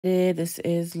This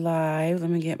is live. Let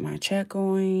me get my chat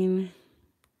going.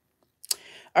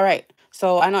 All right.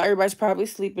 So I know everybody's probably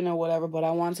sleeping or whatever, but I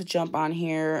wanted to jump on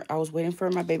here. I was waiting for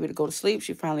my baby to go to sleep.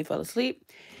 She finally fell asleep.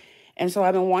 And so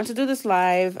I've been wanting to do this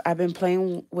live. I've been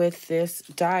playing with this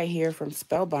die here from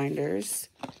Spellbinders.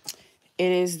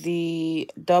 It is the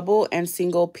double and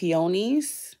single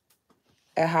peonies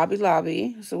at Hobby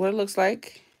Lobby. So what it looks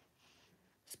like.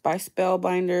 It's by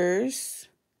Spellbinders.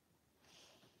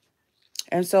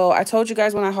 And so I told you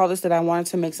guys when I hauled this that I wanted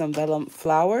to make some vellum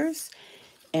flowers.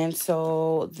 And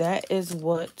so that is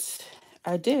what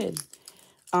I did.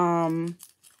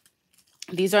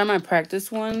 These are my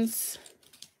practice ones.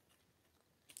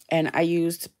 And I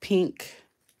used pink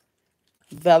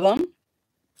vellum.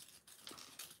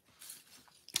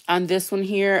 On this one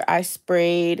here, I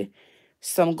sprayed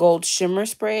some gold shimmer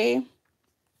spray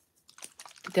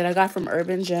that I got from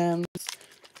Urban Gems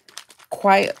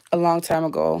quite a long time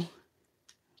ago.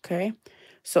 Okay.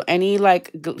 So any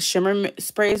like shimmer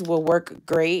sprays will work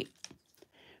great.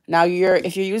 Now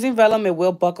if you're using vellum, it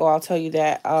will buckle. I'll tell you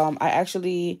that. I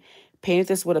actually painted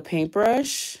this with a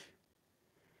paintbrush.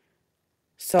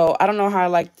 So I don't know how I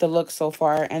like the look so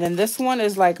far. And then this one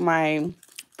is like my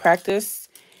practice.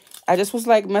 I just was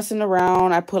like messing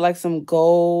around. I put like some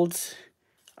gold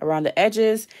around the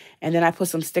edges. And then I put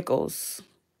some stickles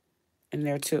in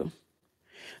there too.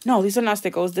 No, these are not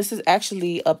stickles. This is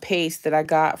actually a paste that I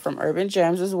got from Urban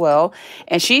Gems as well.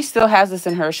 And she still has this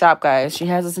in her shop, guys. She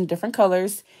has this in different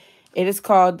colors. It is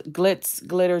called Glitz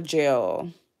Glitter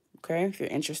Gel. Okay, if you're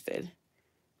interested.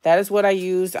 That is what I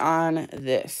used on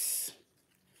this.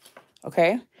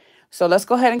 Okay, so let's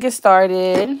go ahead and get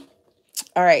started.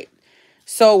 All right.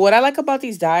 So what I like about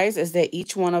these dies is that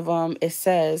each one of them, it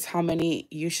says how many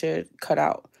you should cut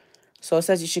out. So it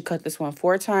says you should cut this one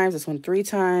 4 times, this one 3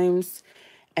 times,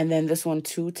 and then this one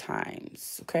 2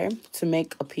 times, okay, to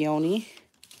make a peony.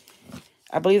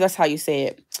 I believe that's how you say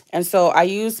it. And so I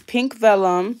use pink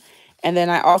vellum, and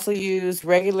then I also use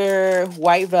regular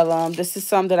white vellum. This is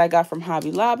some that I got from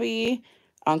Hobby Lobby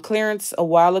on clearance a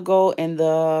while ago in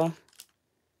the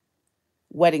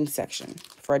wedding section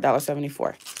for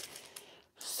 $1.74.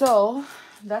 So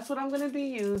that's what I'm going to be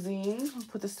using. I'll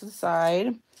put this to the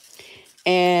side.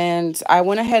 And I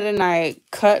went ahead and I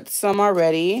cut some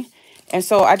already. And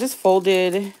so I just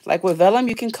folded, like with vellum,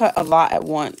 you can cut a lot at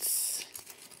once.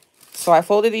 So I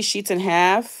folded these sheets in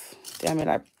half. Damn it,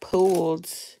 I pulled.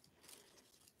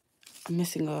 I'm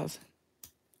missing a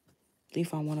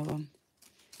leaf on one of them.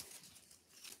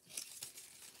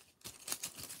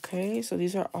 Okay, so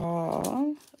these are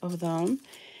all of them.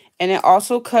 And it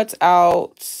also cuts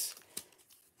out,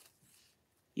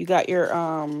 you got your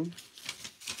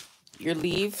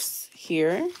leaves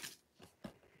here.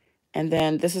 And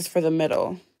then this is for the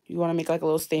middle. You want to make like a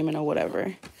little stamen or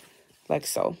whatever. Like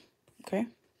so. Okay.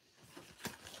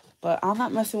 But I'm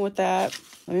not messing with that.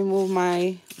 Let me move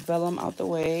my vellum out the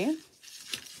way.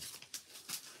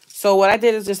 So what I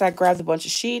did is just I grabbed a bunch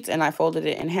of sheets and I folded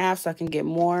it in half so I can get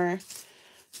more.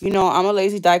 You know, I'm a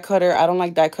lazy die cutter. I don't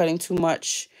like die cutting too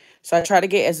much. So I try to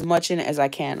get as much in as I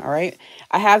can, all right?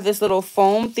 I have this little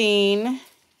foam thing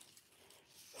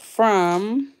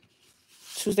from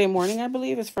Tuesday Morning, I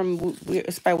believe. It's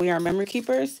by We Are Memory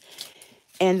Keepers.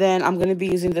 And then I'm going to be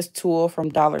using this tool from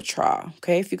Dollar Tree,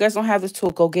 okay? If you guys don't have this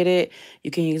tool, go get it. You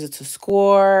can use it to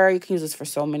score. You can use this for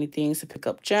so many things, to pick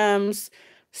up gems.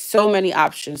 So many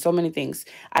options, so many things.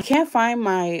 I can't find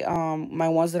my my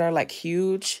ones that are like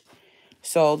huge.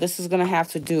 So this is going to have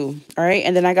to do, all right?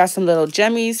 And then I got some little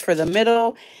gemmies for the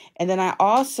middle. And then I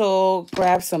also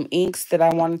grabbed some inks that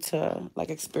I wanted to like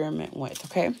experiment with,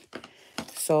 okay?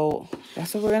 So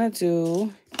that's what we're going to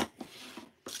do.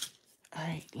 All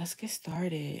right, let's get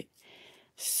started.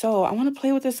 So I want to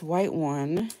play with this white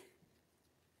one.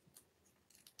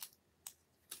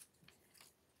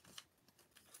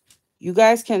 You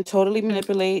guys can totally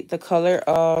manipulate the color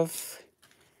of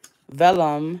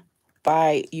vellum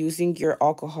by using your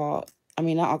alcohol. I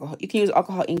mean, not alcohol. You can use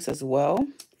alcohol inks as well.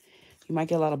 You might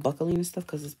get a lot of buckling and stuff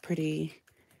because it's pretty,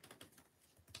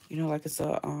 you know, like it's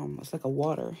like a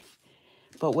water.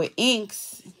 But with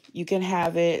inks, you can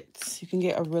have it, you can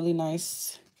get a really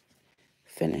nice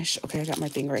finish. Okay, I got my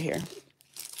thing right here.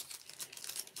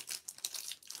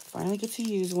 Finally get to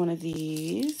use one of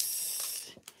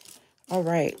these. All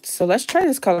right, so let's try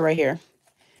this color right here.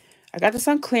 I got this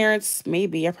on clearance,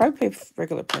 maybe. I probably paid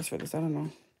regular price for this. I don't know.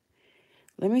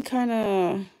 Let me kind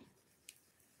of...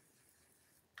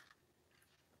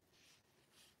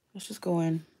 Let's just go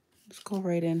in. Let's go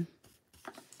right in.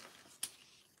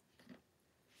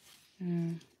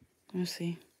 Let's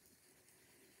see.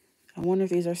 I wonder if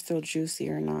these are still juicy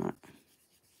or not.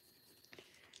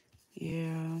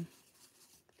 Yeah.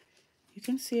 You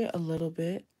can see it a little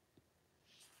bit.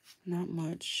 Not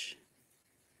much.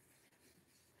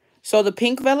 So the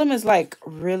pink vellum is like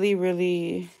really,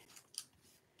 really...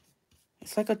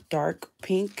 It's like a dark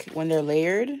pink when they're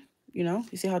layered. You know?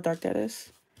 You see how dark that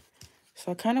is?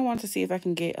 So I kind of want to see if I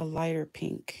can get a lighter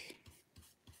pink.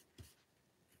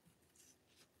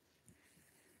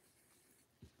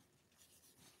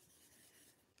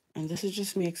 And this is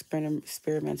just me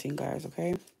experimenting, guys,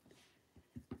 okay?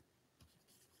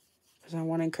 Because I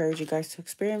want to encourage you guys to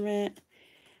experiment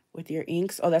with your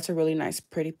inks. Oh, that's a really nice,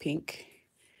 pretty pink.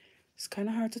 It's kind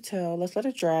of hard to tell. Let's let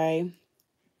it dry.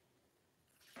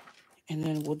 And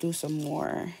then we'll do some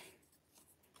more.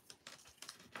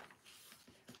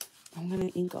 I'm going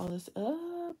to ink all this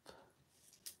up.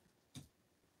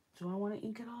 Do I want to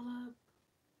ink it all up?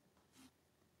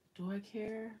 Do I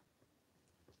care?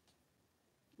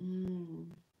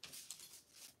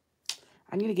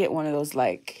 I need to get one of those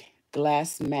like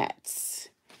glass mats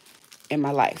in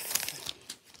my life.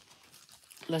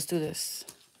 Let's do this.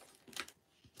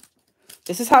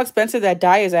 This is how expensive that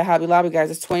dye is at Hobby Lobby, guys.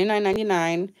 It's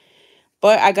 $29.99.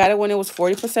 But I got it when it was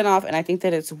 40% off, and I think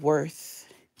that it's worth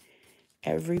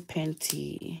every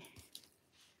penny.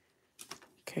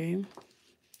 Okay.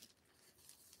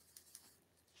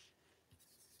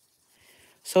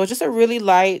 So it's just a really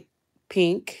light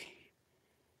pink.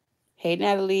 Hey,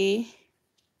 Natalie.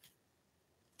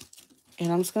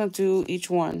 And I'm just going to do each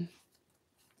one.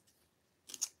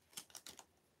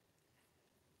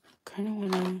 Kind of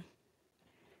want to...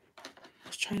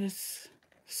 Let's try this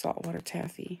saltwater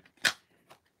taffy.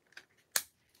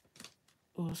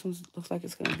 Oh, this one looks like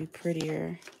it's going to be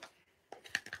prettier.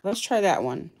 Let's try that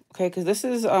one. Okay, because this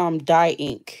is dye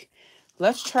ink.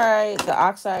 Let's try the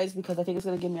oxides because I think it's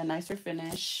going to give me a nicer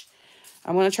finish.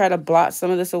 I'm going to try to blot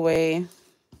some of this away.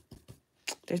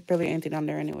 There's barely anything on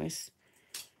there anyways.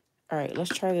 All right, let's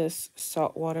try this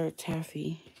saltwater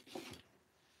taffy.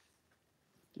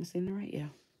 Am I saying that right? Yeah.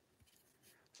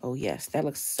 Oh, yes, that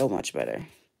looks so much better.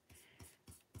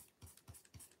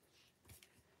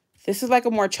 This is like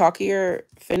a more chalkier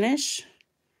finish,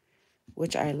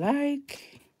 which I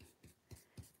like.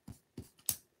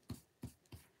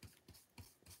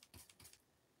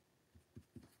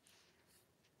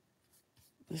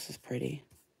 This is pretty.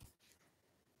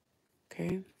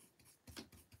 Okay.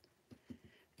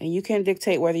 And you can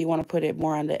dictate whether you want to put it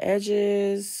more on the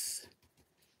edges.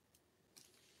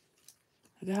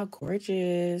 Look at how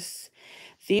gorgeous.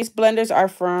 These blenders are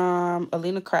from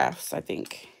Alina Crafts, I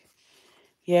think.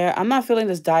 Yeah, I'm not feeling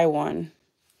this dye one.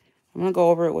 I'm going to go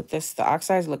over it with this. The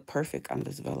oxides look perfect on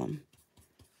this vellum.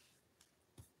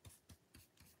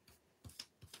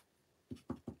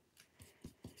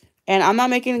 And I'm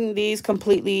not making these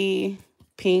completely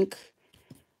pink.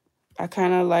 I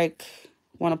kind of like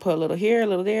want to put a little here, a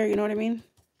little there. You know what I mean?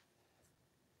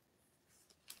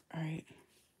 All right.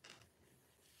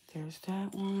 There's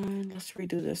that one. Let's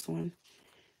redo this one.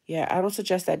 Yeah, I don't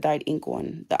suggest that dyed ink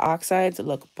one. The oxides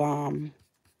look bomb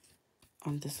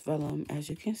on this vellum, as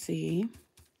you can see.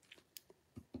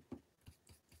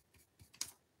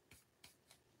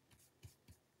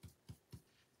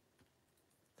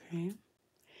 Okay.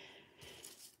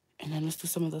 And then let's do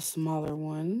some of the smaller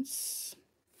ones.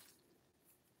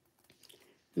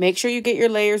 Make sure you get your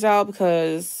layers out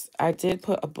because I did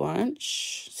put a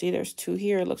bunch. See, there's 2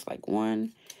 here. It looks like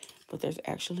 1, but there's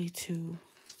actually 2.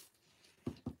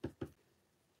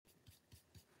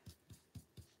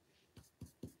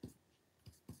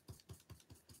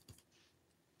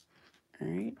 All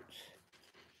right.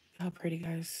 How pretty,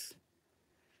 guys.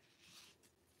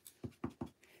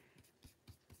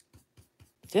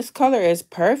 This color is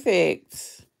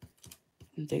perfect.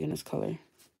 I'm digging this color.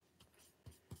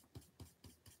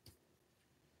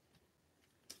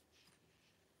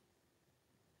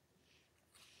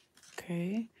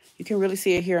 Okay. You can really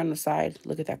see it here on the side.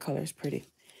 Look at that color. It's pretty.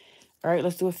 All right,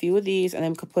 let's do a few of these, and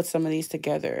then we could put some of these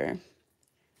together.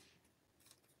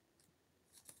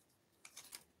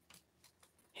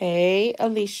 Hey,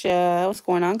 Alicia. What's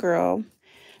going on, girl?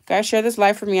 Guys, share this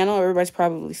live for me. I know everybody's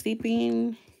probably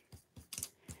sleeping.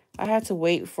 I had to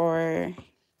wait for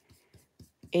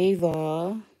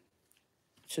Ava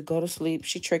to go to sleep.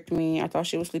 She tricked me. I thought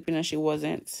she was sleeping and she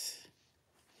wasn't.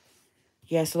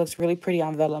 Yes, it looks really pretty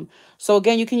on vellum. So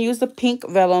again, you can use the pink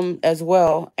vellum as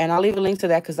well. And I'll leave a link to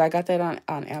that because I got that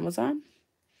on Amazon.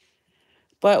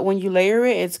 But when you layer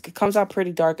it, it comes out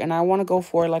pretty dark. And I want to go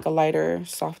for like a lighter,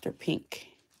 softer pink.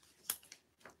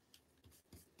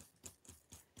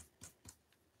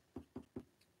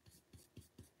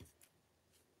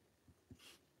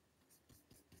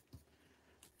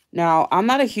 Now, I'm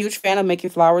not a huge fan of making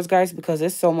flowers, guys, because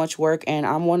it's so much work. And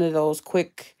I'm one of those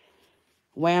quick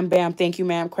wham, bam, thank you,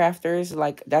 ma'am crafters.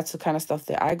 Like, that's the kind of stuff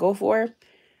that I go for.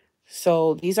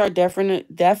 So these are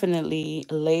definitely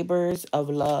labors of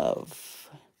love.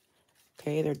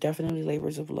 Okay, they're definitely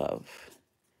labors of love.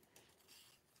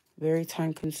 Very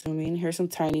time consuming. Here's some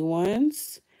tiny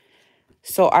ones.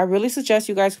 So I really suggest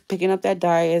you guys picking up that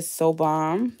die. It's so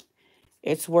bomb.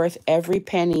 It's worth every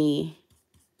penny.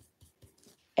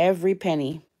 Every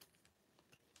penny.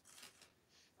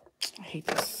 I hate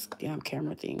this damn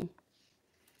camera thing.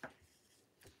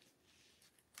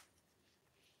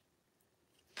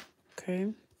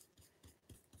 Okay.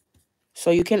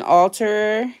 So you can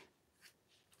alter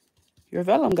your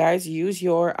vellum, guys. Use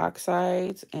your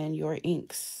oxides and your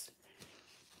inks.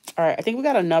 All right, I think we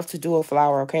got enough to do a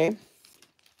flower, okay?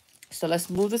 So let's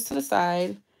move this to the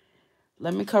side.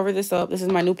 Let me cover this up. This is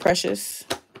my new Precious.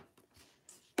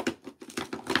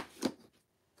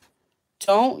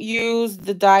 Don't use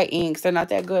the dye inks. They're not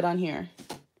that good on here.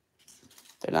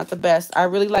 They're not the best. I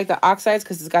really like the oxides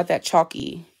because it's got that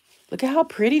chalky. Look at how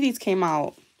pretty these came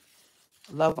out.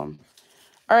 Love them.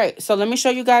 All right, so let me show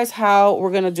you guys how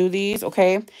we're going to do these,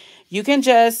 okay? You can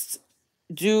just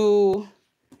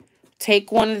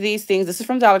take one of these things. This is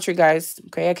from Dollar Tree, guys.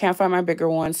 Okay, I can't find my bigger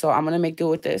one, so I'm going to make do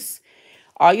with this.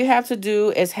 All you have to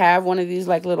do is have one of these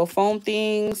like little foam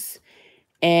things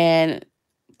and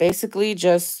basically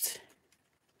just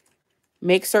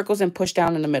make circles and push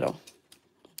down in the middle.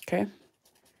 Okay.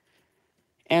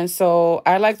 And so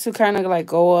I like to kind of like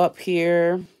go up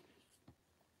here.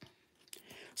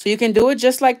 So you can do it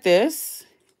just like this,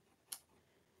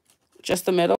 just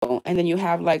the middle, and then you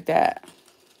have like that,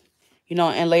 you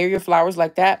know, and layer your flowers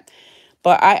like that.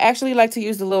 But I actually like to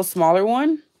use the little smaller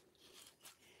one.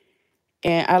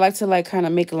 And I like to like kind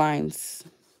of make lines.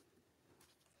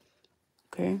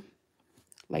 Okay.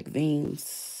 Like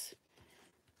veins.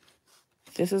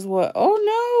 This is what,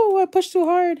 oh no, I pushed too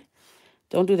hard.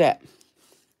 Don't do that.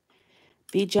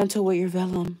 Be gentle with your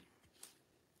vellum.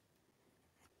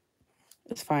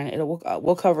 It's fine.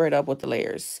 We'll cover it up with the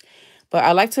layers. But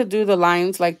I like to do the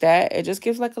lines like that. It just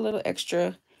gives like a little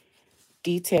extra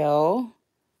detail.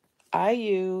 I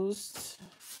used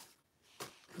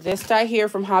this die here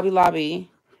from Hobby Lobby.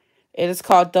 It is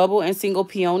called Double and Single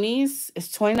Peonies. It's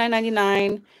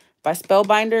 $29.99 by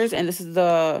Spellbinders. And this is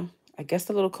the, I guess,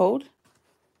 the little code.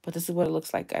 But this is what it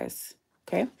looks like, guys.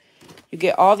 Okay. You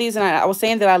get all these. And I was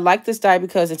saying that I like this die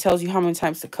because it tells you how many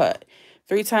times to cut.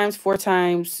 3 times, 4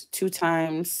 times, 2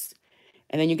 times.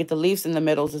 And then you get the leaves in the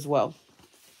middles as well.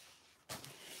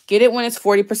 Get it when it's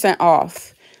 40%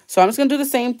 off. So I'm just going to do the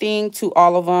same thing to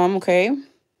all of them, okay?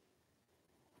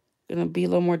 Going to be a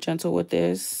little more gentle with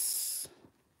this.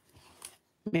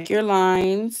 Make your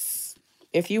lines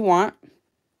if you want.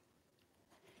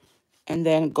 And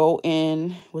then go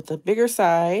in with the bigger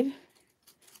side.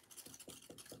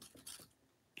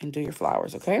 And do your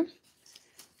flowers, okay?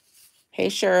 Hey,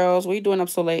 Cheryl's. What are you doing up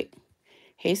so late?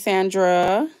 Hey,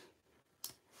 Sandra.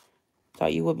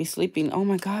 Thought you would be sleeping. Oh,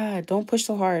 my God. Don't push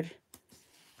so hard.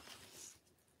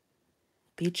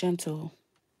 Be gentle.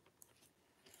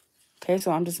 Okay,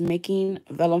 so I'm just making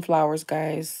vellum flowers,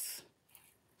 guys.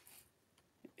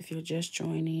 If you're just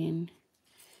joining.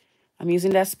 I'm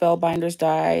using that Spellbinders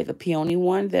die, the peony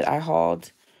one that I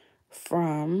hauled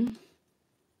from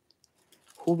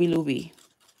Hooby Looby.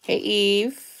 Hey,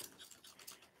 Eve.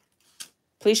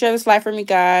 Please share this live for me,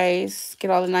 guys.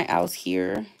 Get all the night owls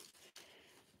here.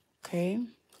 Okay.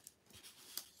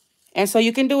 And so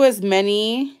you can do as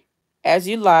many as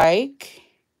you like.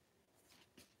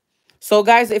 So,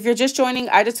 guys, if you're just joining,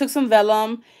 I just took some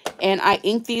vellum and I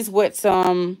inked these with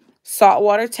some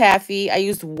saltwater taffy. I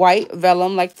used white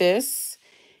vellum like this.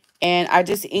 And I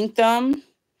just inked them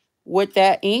with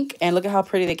that ink. And look at how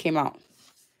pretty they came out.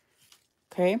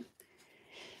 Okay.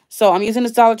 So I'm using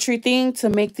this Dollar Tree thing to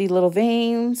make the little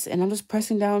veins. And I'm just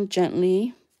pressing down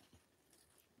gently.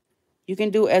 You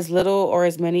can do as little or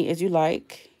as many as you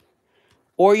like.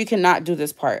 Or you cannot do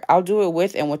this part. I'll do it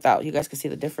with and without. You guys can see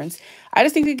the difference. I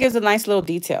just think it gives a nice little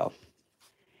detail.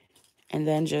 And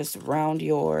then just round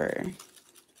your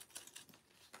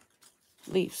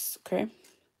leaves, okay?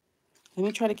 Let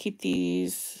me try to keep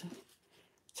these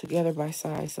together by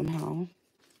size somehow.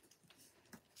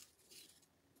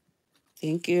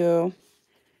 Thank you.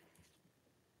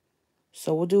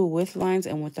 So we'll do with lines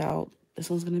and without. This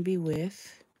one's going to be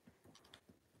with.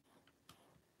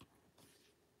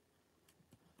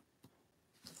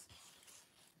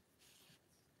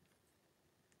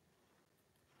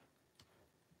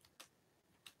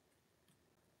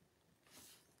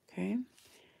 Okay.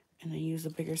 And then use the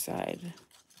bigger side.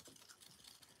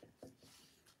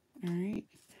 All right.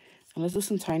 And let's do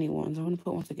some tiny ones. I'm going to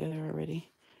put one together already.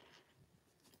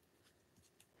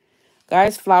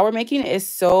 Guys, flower making is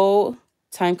so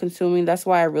time consuming. That's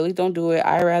why I really don't do it.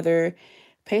 I rather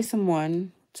pay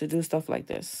someone to do stuff like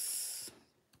this.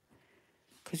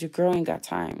 Because your girl ain't got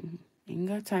time. Ain't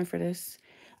got time for this.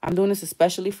 I'm doing this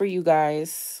especially for you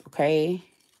guys. Okay?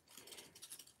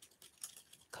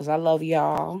 Because I love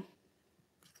y'all.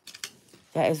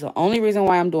 That is the only reason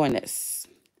why I'm doing this.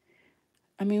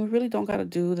 I mean, we really don't got to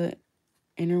do the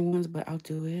inner ones, but I'll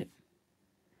do it.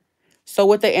 So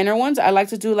with the inner ones, I like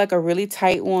to do like a really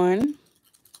tight one.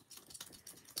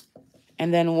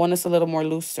 And then one is a little more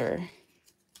looser.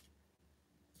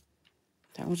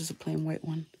 That one's just a plain white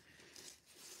one.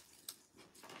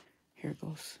 Here it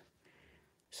goes.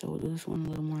 So we'll do this one a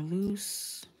little more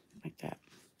loose. Like that.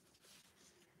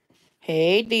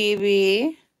 Hey,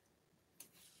 DB.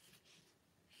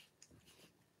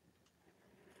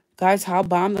 Guys, how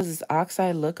bomb does this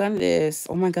oxide look on this?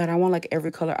 Oh my God, I want like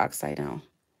every color oxide now.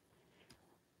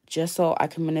 Just so I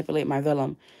can manipulate my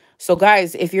vellum. So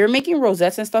guys, if you're making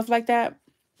rosettes and stuff like that,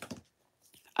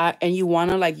 and you want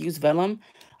to like use vellum,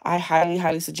 I highly,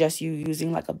 highly suggest you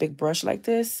using like a big brush like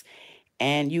this.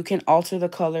 And you can alter the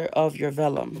color of your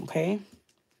vellum, okay?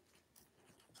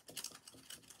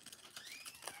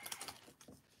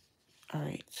 All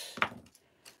right.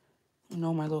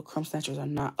 No, my little crumb snatchers are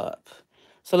not up.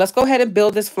 So let's go ahead and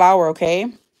build this flower,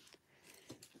 okay?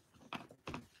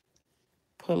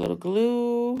 Put a little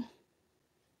glue.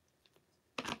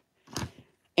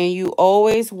 And you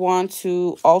always want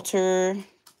to alter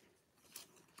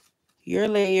your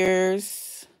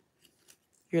layers,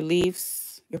 your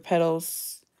leaves, your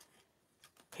petals.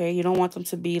 Okay, you don't want them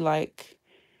to be like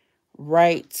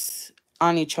right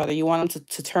on each other. You want them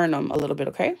to turn them a little bit,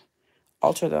 okay?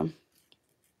 Alter them.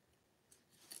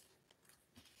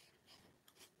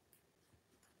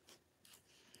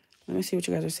 Let me see what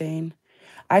you guys are saying.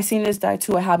 I seen this dye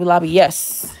too at Hobby Lobby.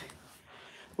 Yes.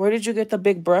 Where did you get the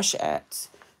big brush at?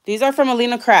 These are from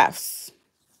Alina Crafts.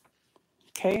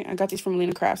 Okay, I got these from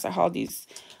Alina Crafts. I hauled these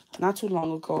not too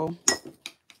long ago.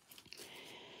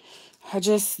 I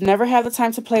just never have the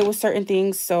time to play with certain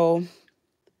things, so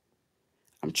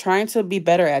I'm trying to be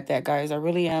better at that, guys. I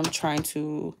really am trying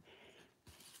to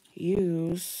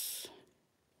use...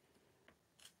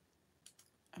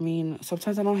 I mean,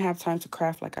 sometimes I don't have time to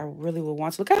craft like I really would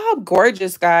want to. Look at how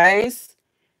gorgeous, guys.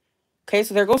 Okay,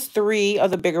 so there goes 3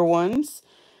 of the bigger ones.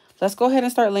 Let's go ahead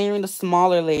and start layering the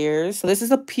smaller layers. So this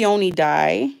is a peony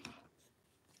dye.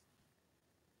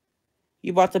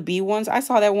 You bought the bee ones. I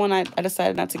saw that one. I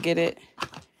decided not to get it.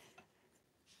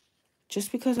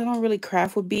 Just because I don't really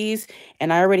craft with bees.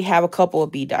 And I already have a couple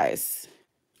of bee dyes.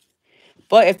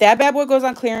 But if that bad boy goes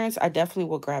on clearance, I definitely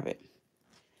will grab it.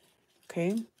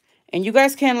 Okay. And you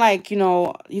guys can like, you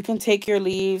know, you can take your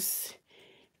leaves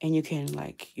and you can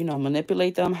like, you know,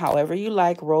 manipulate them however you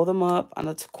like. Roll them up on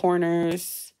the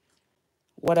corners.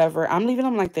 Whatever. I'm leaving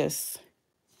them like this.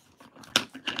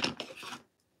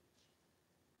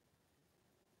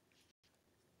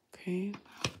 Okay.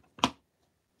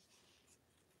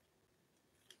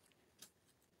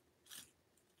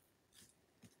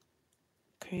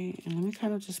 Okay, and let me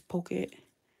kind of just poke it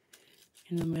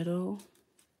in the middle.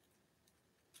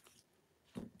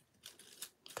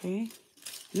 Okay.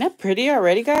 Isn't that pretty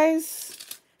already, guys?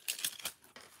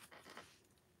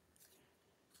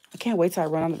 I can't wait till I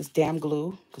run out of this damn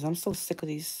glue because I'm so sick of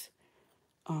these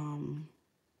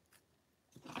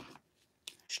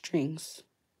strings.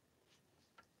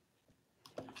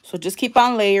 So just keep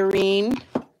on layering.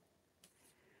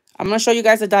 I'm going to show you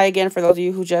guys the dye again for those of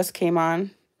you who just came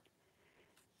on.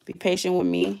 Be patient with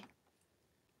me.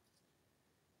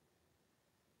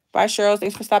 Bye, Cheryl.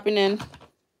 Thanks for stopping in.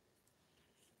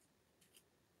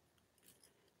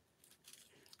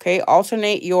 Okay,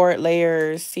 alternate your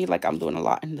layers. See, like I'm doing a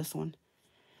lot in this one.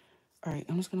 All right,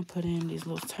 I'm just going to put in these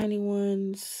little tiny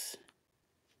ones.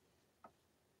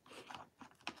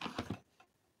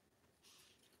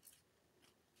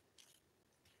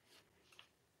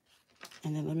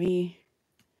 And then let me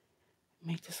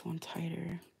make this one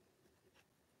tighter.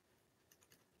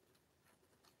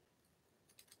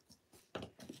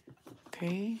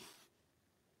 Okay.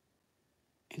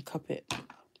 And cup it.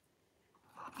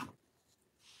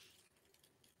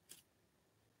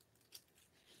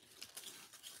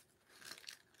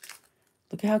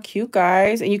 Look at how cute,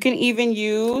 guys. And you can even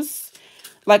use,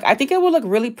 like, I think it would look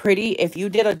really pretty if you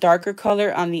did a darker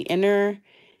color on the inner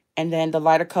and then the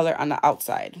lighter color on the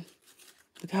outside.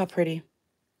 Look how pretty.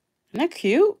 Isn't that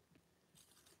cute?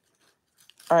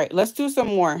 All right, let's do some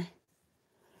more.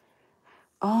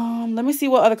 Let me see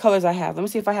what other colors I have. Let me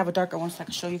see if I have a darker one so I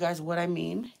can show you guys what I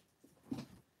mean.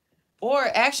 Or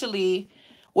actually,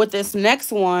 with this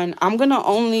next one, I'm going to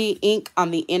only ink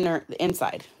on the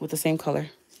inside with the same color.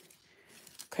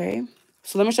 Okay.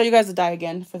 So let me show you guys the die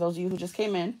again for those of you who just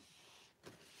came in.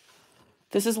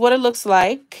 This is what it looks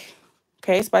like.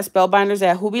 Okay, it's by Spellbinders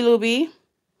at Hooby Looby.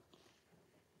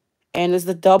 And it's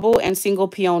the double and single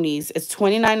peonies. It's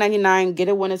 $29.99. Get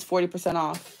it when it's 40%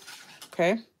 off.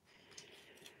 Okay.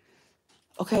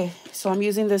 Okay, so I'm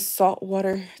using this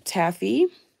saltwater taffy.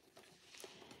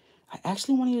 I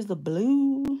actually want to use the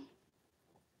blue.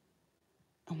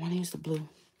 I want to use the blue.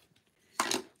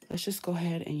 Let's just go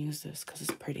ahead and use this because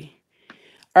it's pretty.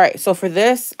 All right, so for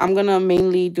this, I'm going to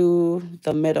mainly do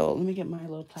the middle. Let me get my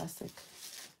little plastic.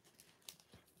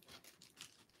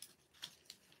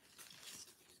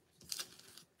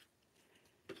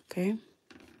 Okay.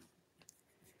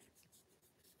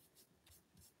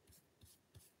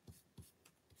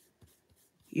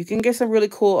 You can get some really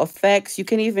cool effects. You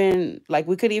can even, like,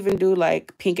 we could even do,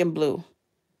 like, pink and blue.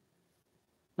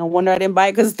 No wonder I didn't buy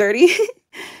it because it's dirty.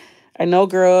 I know,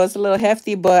 girl, it's a little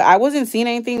hefty, but I wasn't seeing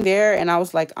anything there, and I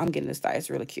was like, I'm getting this dye. It's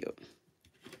really cute.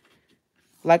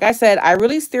 Like I said, I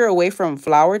really steer away from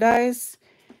flower dyes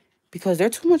because they're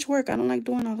too much work. I don't like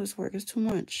doing all this work. It's too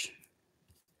much.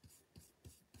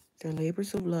 They're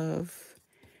labors of love.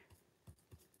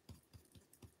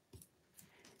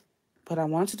 But I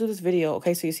wanted to do this video.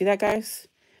 Okay, so you see that, guys?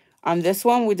 On this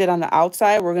one, we did on the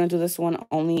outside. We're going to do this one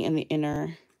only in the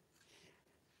inner.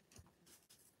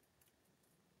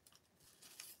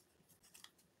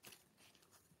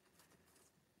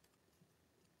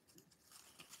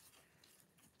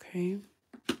 Okay.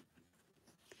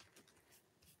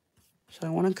 So I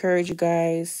want to encourage you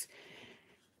guys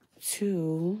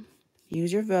to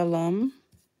use your vellum.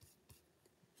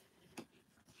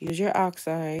 Use your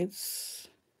oxides.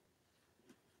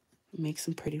 Make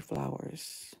some pretty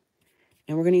flowers.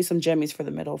 And we're going to use some jemmies for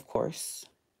the middle, of course.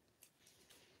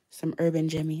 Some urban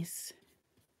jemmies.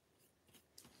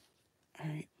 All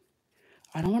right.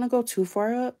 I don't want to go too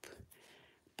far up,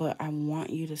 but I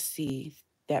want you to see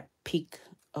that peak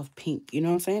of pink. You know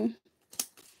what I'm saying?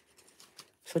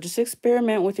 So just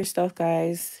experiment with your stuff,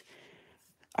 guys.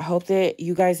 I hope that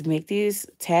you guys make these.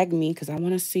 Tag me because I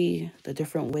want to see the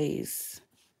different ways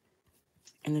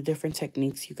and the different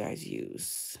techniques you guys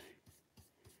use.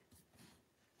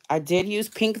 I did use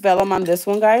pink vellum on this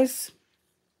one, guys.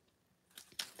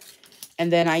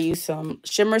 And then I used some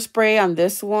shimmer spray on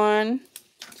this one.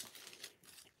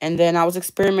 And then I was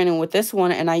experimenting with this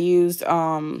one, and I used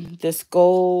this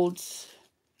gold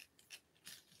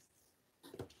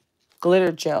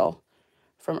glitter gel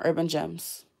from Urban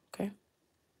Gems. Okay.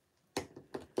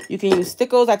 You can use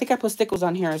stickles. I think I put stickles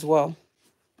on here as well.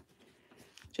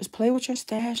 Just play with your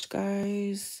stash,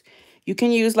 guys. You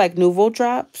can use like Nouveau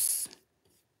drops,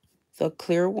 the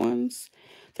clear ones.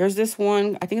 There's this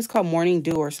one, I think it's called Morning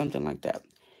Dew or something like that.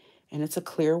 And it's a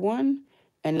clear one.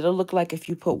 And it'll look like if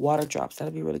you put water drops.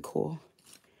 That'll be really cool.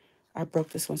 I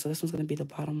broke this one, so this one's going to be the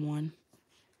bottom one.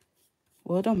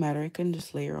 Well, it don't matter. I can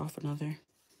just layer off another.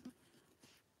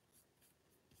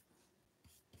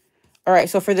 All right,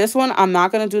 so for this one, I'm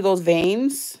not going to do those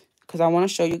veins because I want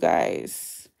to show you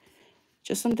guys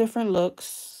just some different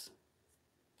looks.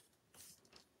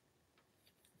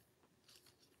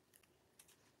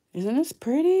 Isn't this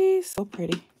pretty? So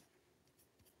pretty.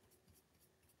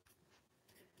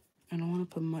 I don't want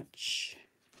to put much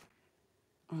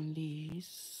on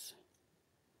these.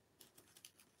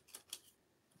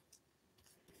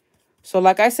 So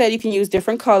like I said, you can use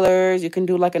different colors. You can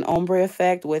do like an ombre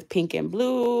effect with pink and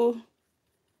blue.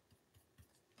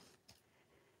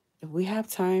 If we have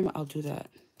time, I'll do that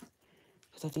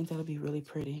because I think that'll be really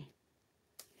pretty.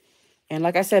 And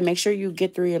like I said, make sure you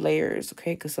get through your layers,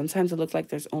 okay? Because sometimes it looks like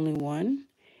there's only one.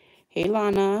 Hey,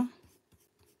 Lana.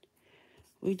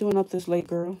 What are you doing up this late,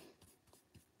 girl?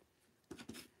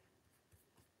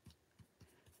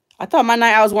 I thought my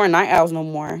night owls weren't night owls no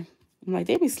more. I'm like,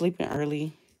 they be sleeping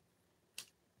early.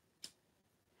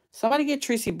 Somebody get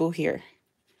Tracy Boo here.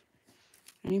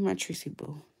 I need my Tracy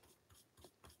Boo.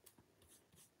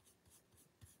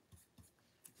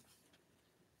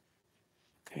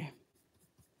 Okay.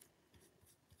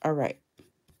 All right.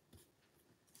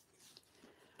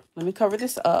 Let me cover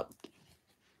this up.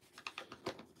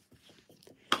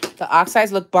 The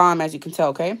oxides look bomb, as you can tell,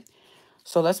 okay?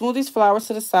 So let's move these flowers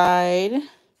to the side.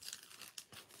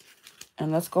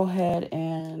 And let's go ahead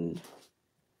and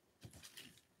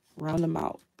round them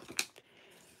out.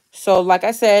 So like I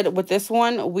said, with this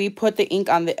one, we put the ink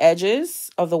on the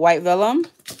edges of the white vellum.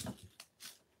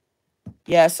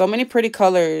 Yeah, so many pretty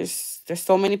colors. There's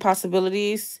so many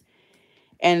possibilities.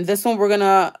 And this one, we're going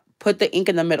to put the ink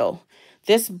in the middle.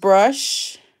 This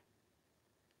brush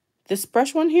this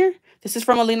brush one here. This is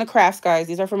from Alina Crafts, guys.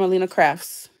 These are from Alina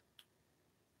Crafts.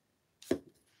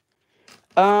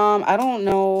 I don't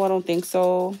know. I don't think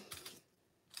so.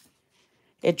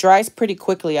 It dries pretty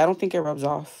quickly. I don't think it rubs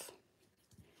off.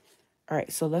 All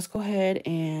right, so let's go ahead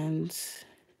and...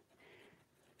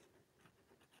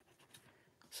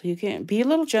 So you can be a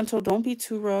little gentle. Don't be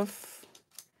too rough.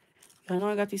 I know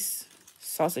I got these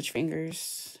sausage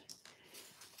fingers.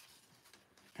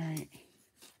 All right.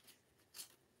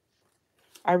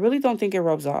 I really don't think it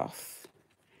rubs off.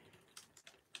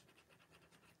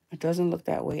 It doesn't look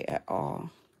that way at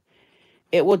all.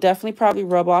 It will definitely probably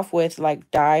rub off with like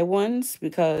dye ones,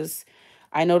 because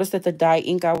I noticed that the dye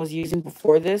ink I was using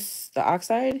before this, the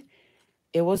oxide,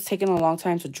 it was taking a long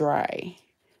time to dry.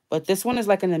 But this one is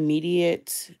like an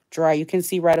immediate dry. You can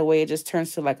see right away it just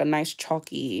turns to like a nice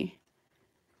chalky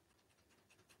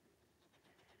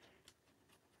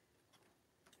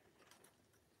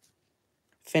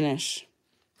finish.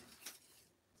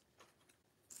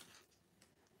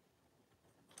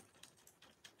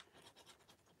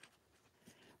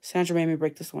 Sandra made me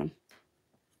break this one.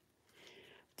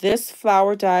 This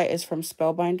flower dye is from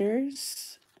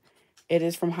Spellbinders. It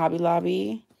is from Hobby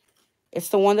Lobby. It's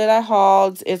the one that I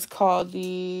hauled. It's called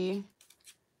the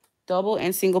Double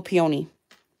and Single Peony.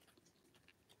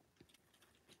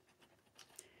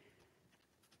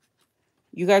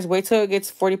 You guys wait till it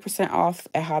gets 40% off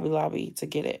at Hobby Lobby to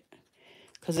get it,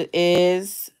 because it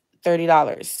is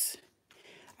 $30.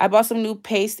 I bought some new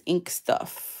paste ink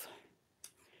stuff.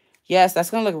 Yes, that's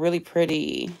going to look really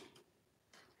pretty.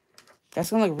 That's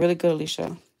going to look really good,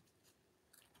 Alicia.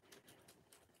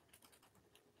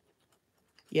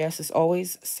 Yes, it's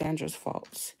always Sandra's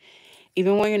fault.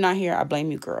 Even when you're not here, I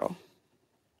blame you, girl.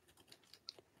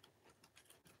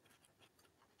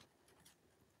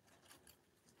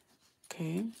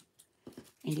 Okay. And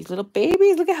these little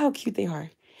babies, look at how cute they are.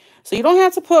 So you don't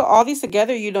have to put all these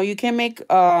together. You know, you can make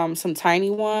some tiny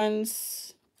ones.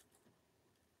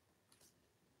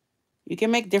 You can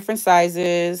make different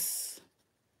sizes.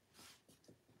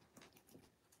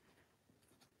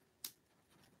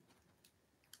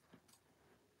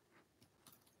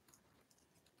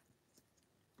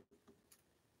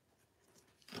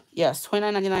 Yes,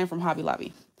 $29.99 from Hobby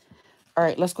Lobby. All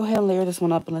right, let's go ahead and layer this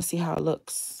one up and let's see how it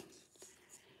looks.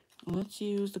 Let's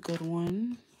use the good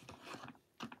one.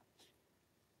 I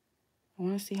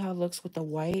want to see how it looks with the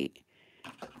white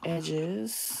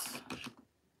edges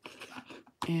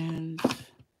and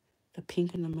the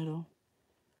pink in the middle.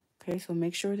 Okay, so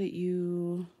make sure that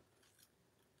you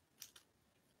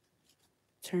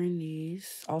turn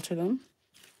these, alter them,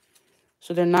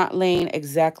 so they're not laying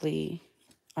exactly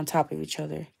on top of each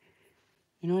other.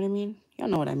 You know what I mean? Y'all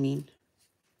know what I mean.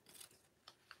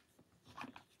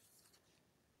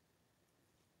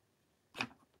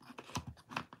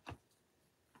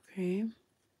 Okay.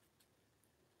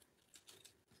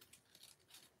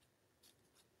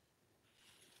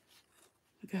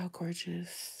 Look at how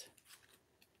gorgeous.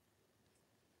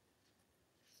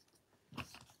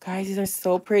 Guys, these are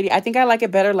so pretty. I think I like it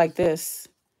better like this.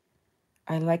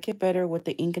 I like it better with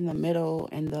the ink in the middle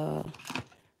and the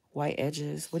white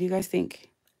edges. What do you guys think?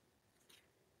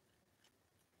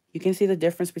 You can see the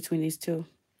difference between these two.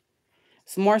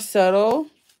 It's more subtle.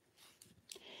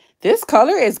 This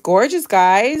color is gorgeous,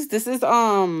 guys. This is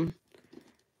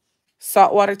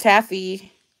saltwater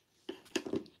taffy.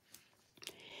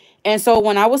 And so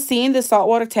when I was seeing the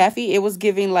saltwater taffy, it was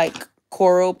giving like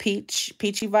coral peachy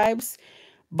vibes.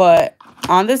 But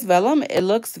on this vellum, it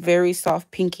looks very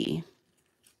soft pinky.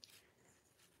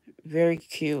 Very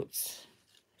cute.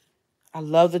 I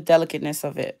love the delicateness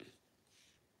of it.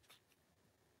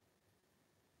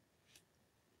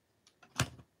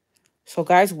 So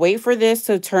guys, wait for this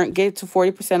to get to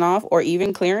 40% off or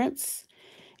even clearance.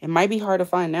 It might be hard to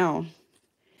find now,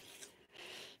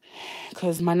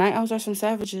 because my night owls are some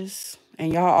savages,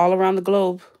 and y'all all around the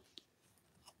globe.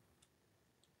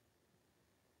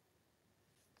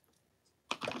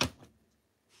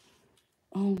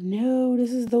 Oh no,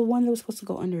 this is the one that was supposed to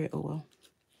go under it. Oh well.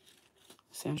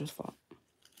 Sandra's fault.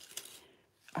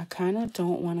 I kind of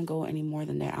don't want to go any more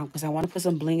than that because I want to put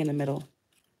some bling in the middle.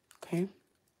 Okay.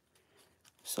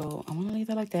 So I'm going to leave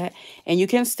that like that. And you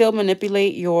can still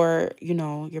manipulate your, you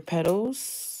know, your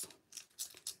petals.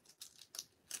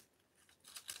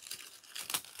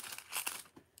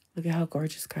 Look at how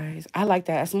gorgeous, guys. I like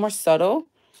that. It's more subtle.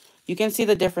 You can see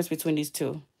the difference between these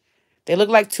two. They look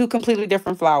like two completely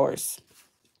different flowers.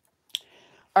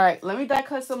 All right, let me die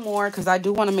cut some more because I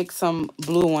do want to make some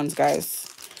blue ones, guys.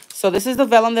 So this is the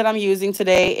vellum that I'm using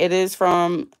today. It is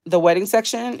from the wedding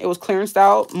section. It was clearanced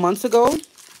out months ago.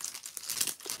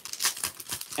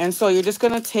 And so you're just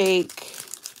going to take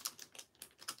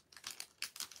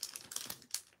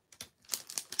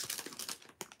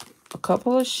a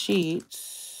couple of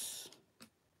sheets.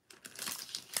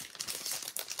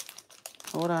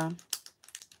 Hold on.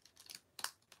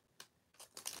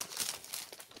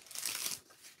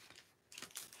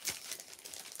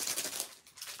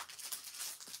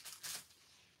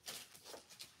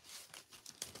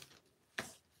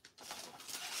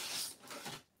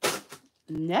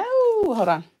 No, hold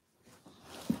on.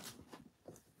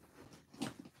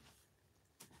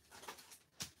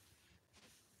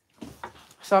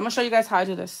 So I'm going to show you guys how I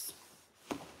do this.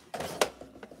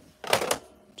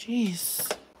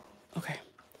 Jeez. Okay.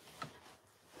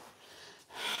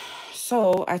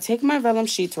 So I take my vellum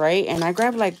sheets, right? And I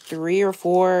grab like 3 or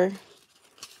 4,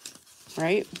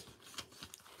 right?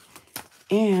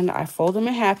 And I fold them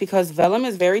in half because vellum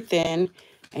is very thin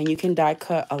and you can die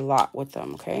cut a lot with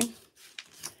them, okay?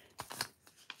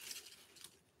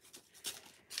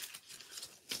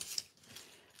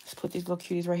 Let's put these little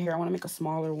cuties right here. I want to make a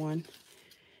smaller one.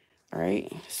 All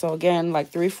right. So again,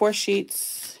 like 3, 4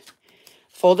 sheets.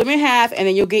 Fold them in half and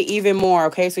then you'll get even more,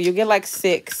 okay? So you'll get like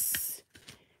 6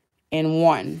 in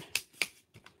one.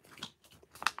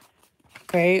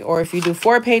 Okay? Or if you do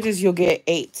 4 pages, you'll get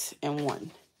 8 in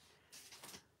one.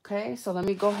 Okay, so let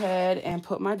me go ahead and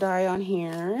put my die on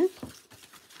here.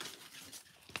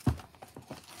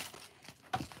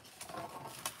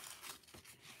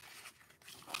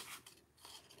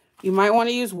 You might want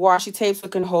to use washi tape so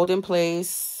it can hold in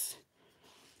place.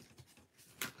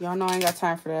 Y'all know I ain't got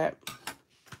time for that.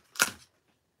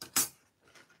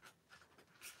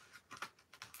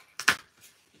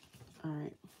 All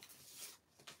right.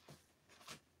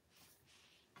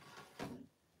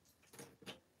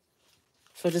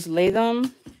 So just lay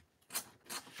them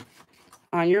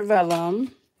on your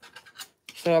vellum.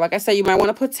 So like I said, you might want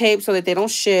to put tape so that they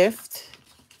don't shift.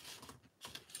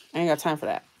 I ain't got time for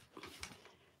that.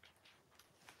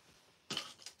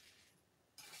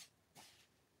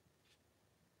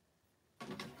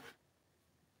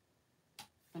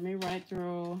 Let me run it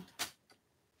through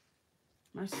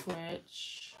my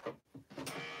switch.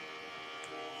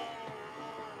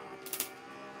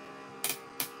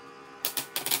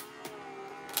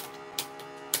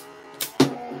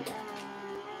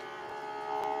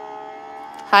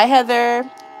 Hi, Heather.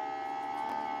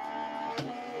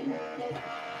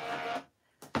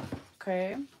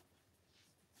 Okay.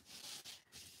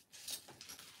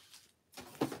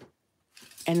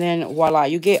 And then voila,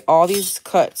 you get all these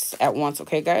cuts at once,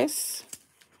 okay, guys?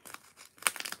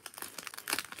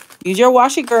 Use your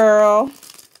washi, girl.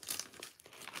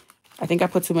 I think I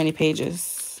put too many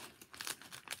pages.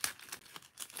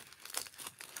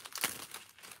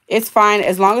 It's fine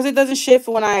as long as it doesn't shift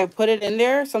when I put it in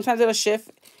there. Sometimes it'll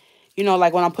shift, you know,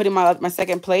 like when I'm putting my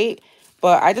second plate.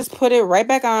 But I just put it right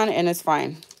back on and it's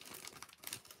fine.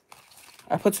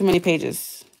 I put too many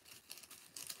pages.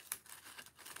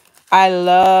 I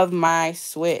love my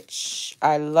switch.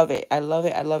 I love it. I love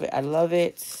it. I love it. I love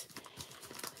it.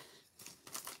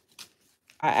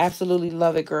 I absolutely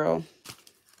love it, girl.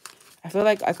 I feel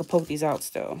like I could poke these out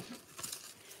still.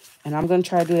 And I'm going to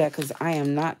try to do that because I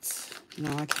am not... No,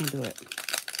 I can't do it.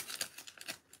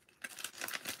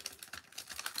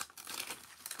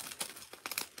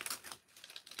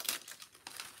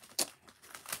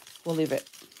 We'll leave it.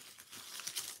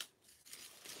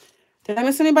 Did I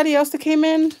miss anybody else that came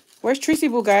in? Where's Tracy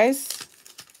Boo, guys?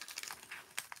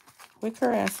 Wake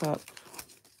her ass up.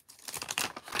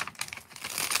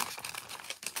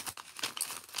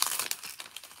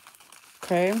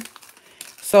 Okay.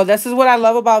 So this is what I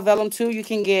love about Vellum too. You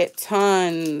can get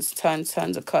tons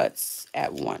of cuts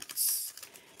at once.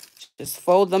 Just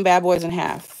fold them bad boys in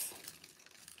half.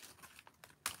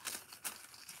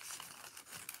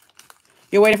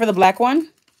 You're waiting for the black one?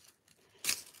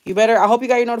 You better, I hope you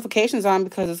got your notifications on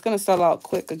because it's going to sell out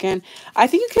quick again. I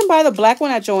think you can buy the black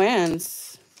one at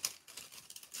Joann's.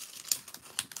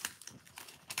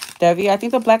 Debbie, I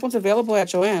think the black one's available at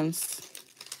Joann's.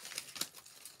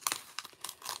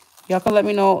 Y'all can let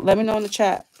me know. Let me know in the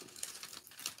chat.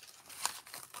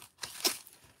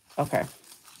 Okay.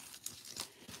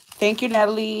 Thank you,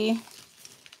 Natalie.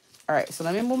 All right, so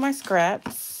let me move my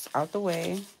scraps out the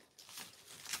way.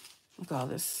 Look at all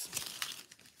this.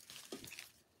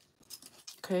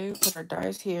 Okay, put our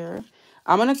dies here.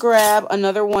 I'm going to grab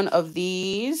another one of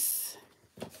these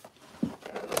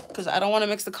because I don't want to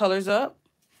mix the colors up.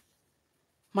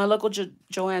 My local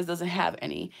Joann's doesn't have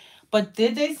any. But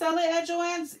did they sell it at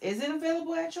Joann's? Is it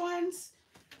available at Joann's?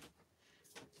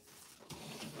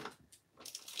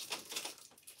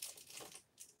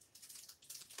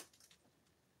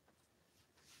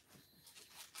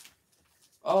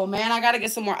 Oh man, I gotta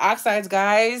get some more oxides,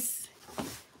 guys.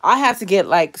 I have to get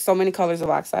like so many colors of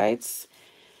oxides.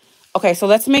 Okay, so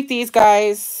let's make these,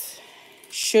 guys.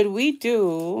 Should we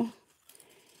do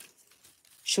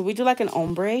like an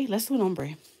ombre? Let's do an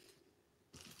ombre.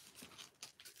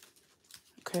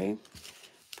 Okay.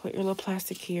 Put your little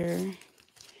plastic here.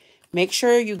 Make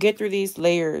sure you get through these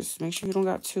layers. Make sure you don't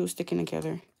got two sticking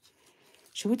together.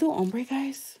 Should we do ombre,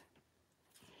 guys?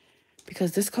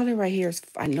 Because this color right here is,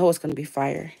 I know it's going to be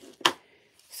fire.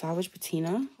 Salvage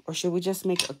patina. Or should we just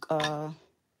make a,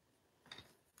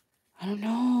 I don't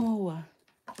know.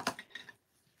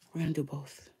 We're going to do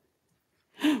both.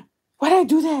 Why did I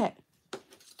do that?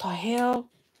 The hell?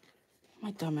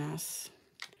 My dumbass.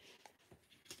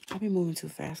 I'll be moving too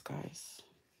fast, guys.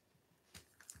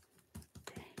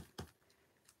 Okay.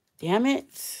 Damn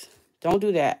it. Don't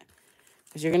do that.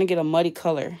 Because you're going to get a muddy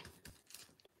color.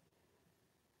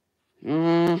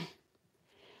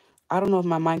 I don't know if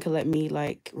my mind could let me,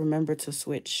 like, remember to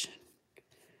switch.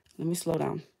 Let me slow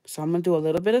down. So I'm going to do a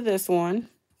little bit of this one.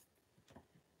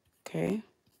 Okay.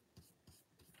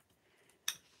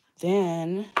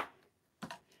 Then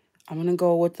I'm going to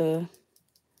go with the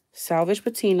salvage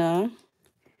patina.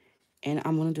 And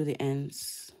I'm going to do the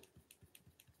ends.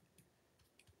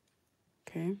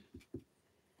 Okay.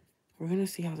 We're going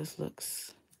to see how this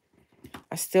looks.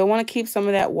 I still want to keep some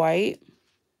of that white.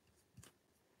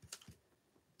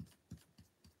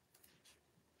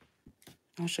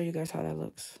 I'll show you guys how that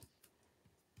looks.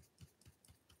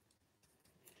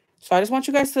 So I just want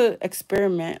you guys to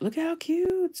experiment. Look at how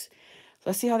cute.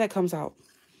 Let's see how that comes out.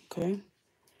 Okay.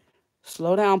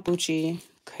 Slow down, Poochie.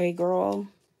 Okay, girl.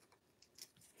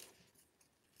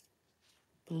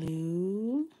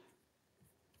 Blue.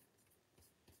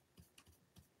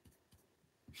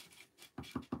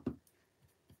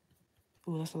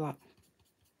 Ooh, that's a lot.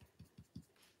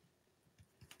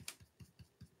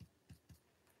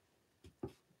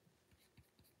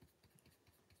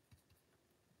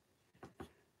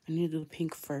 I need to do the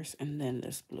pink first and then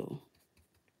this blue.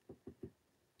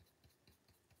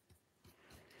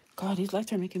 God, these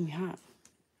lights are making me hot.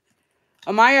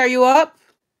 Amaya, are you up?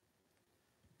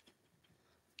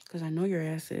 Because I know your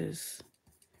ass is.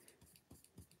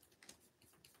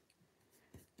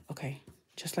 Okay,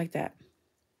 just like that.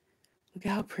 Look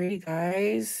at how pretty,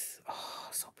 guys. Oh,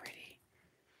 so pretty.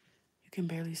 You can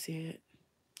barely see it.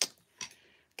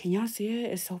 Can y'all see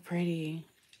it? It's so pretty.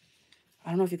 I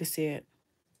don't know if you can see it.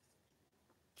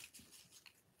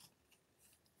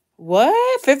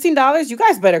 What? $15? You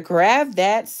guys better grab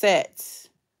that set.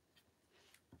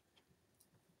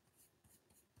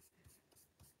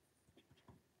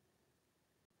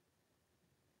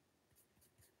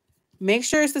 Make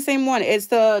sure it's the same one. It's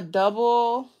the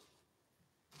double.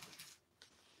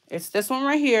 It's this one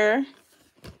right here.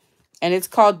 And it's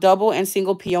called double and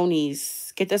single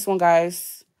peonies. Get this one,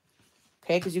 guys.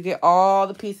 Okay, because you get all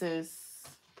the pieces.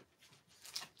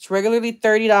 It's regularly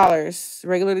 $30.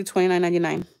 Regularly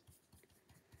 $29.99.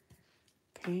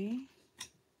 Okay.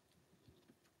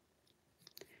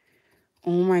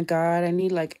 Oh my God. I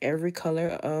need like every color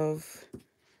of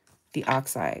the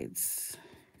oxides.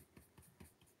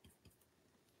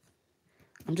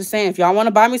 I'm just saying, if y'all want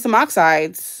to buy me some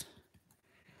oxides,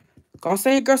 go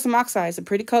send your girl some oxides. Some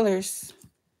pretty colors.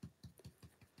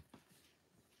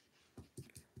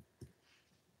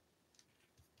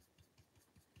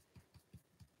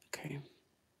 Okay.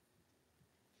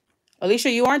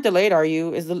 Alicia, you aren't delayed, are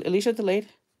you? Is Alicia delayed?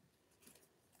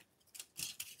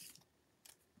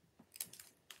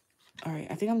 All right.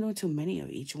 I think I'm doing too many of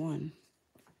each one.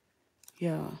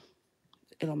 Yeah.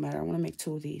 It don't matter. I want to make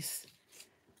 2 of these.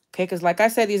 Okay, because like I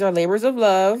said, these are labors of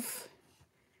love.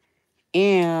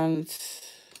 And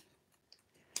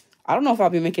I don't know if I'll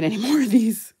be making any more of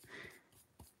these.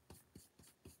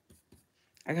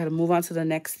 I got to move on to the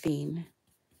next theme.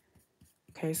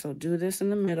 Okay, so do this in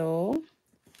the middle.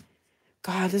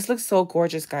 God, this looks so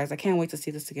gorgeous, guys. I can't wait to see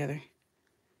this together.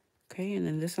 Okay, and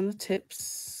then this on the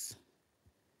tips.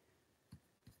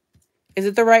 Is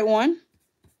it the right one?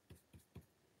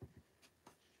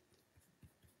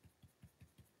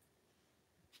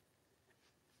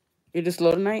 You're just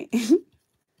slow tonight?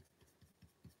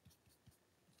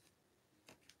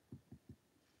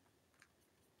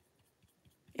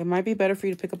 It might be better for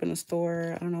you to pick up in the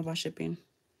store. I don't know about shipping.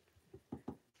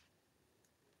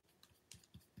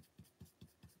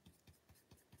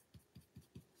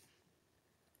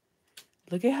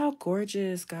 Look at how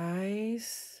gorgeous,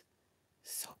 guys.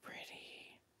 So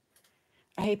pretty.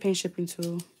 I hate paint shipping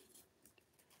too.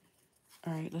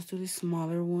 All right, let's do these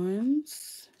smaller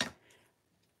ones.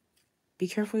 Be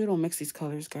careful you don't mix these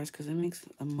colors, guys, because it makes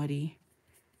a muddy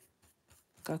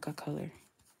caca color.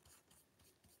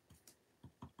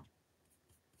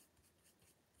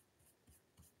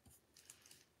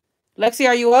 Lexi,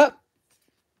 are you up?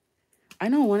 I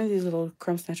know one of these little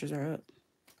crumb snatchers are up.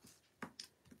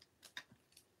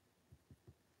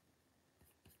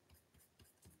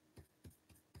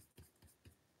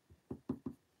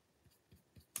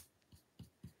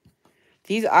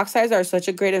 These oxides are such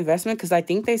a great investment because I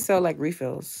think they sell like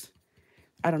refills.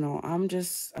 I don't know. I'm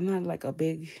not like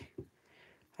I'm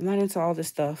not into all this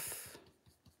stuff.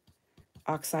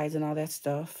 Oxides and all that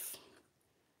stuff.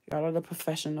 Y'all are the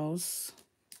professionals.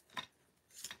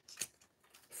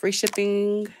 Free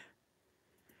shipping.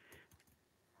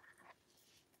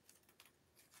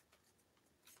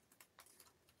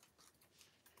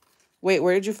 Wait,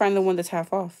 where did you find the one that's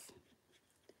half off?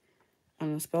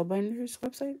 On the Spellbinders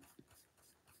website?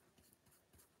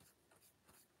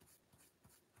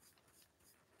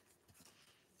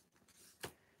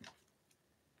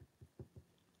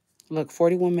 Look,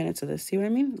 41 minutes of this. See what I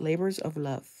mean? Labors of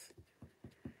love.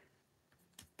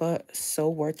 But so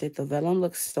worth it. The vellum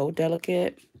looks so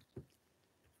delicate.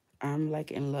 I'm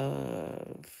like in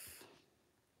love.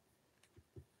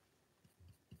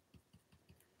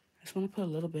 I just want to put a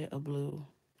little bit of blue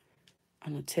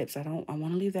on the tips. I want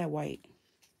to leave that white.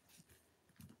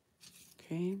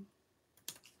 Okay.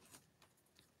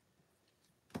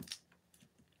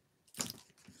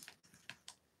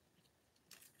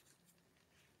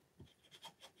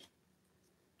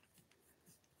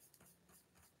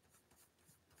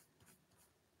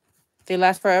 They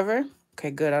last forever?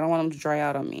 Okay, good. I don't want them to dry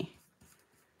out on me.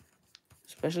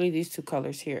 Especially these two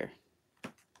colors here.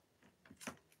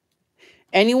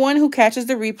 Anyone who catches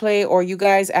the replay or you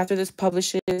guys after this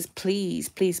publishes, please,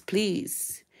 please,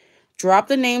 please drop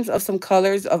the names of some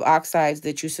colors of oxides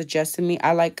that you suggest to me.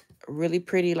 I like really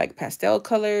pretty like pastel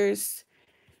colors.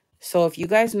 So if you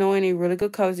guys know any really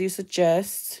good colors you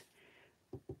suggest,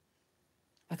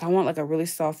 like I want like a really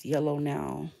soft yellow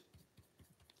now.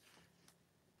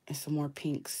 And some more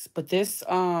pinks. But this,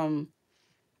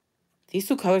 these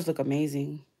two colors look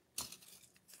amazing.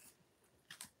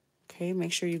 Okay,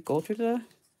 make sure you go through the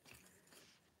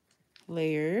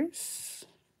layers.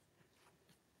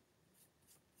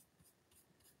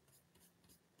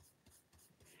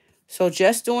 So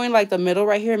just doing like the middle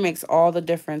right here makes all the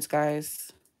difference,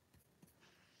 guys.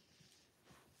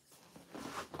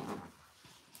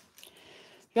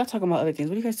 Y'all talking about other things.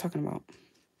 What are you guys talking about?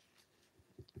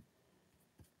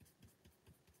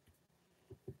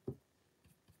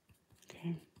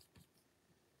 Okay.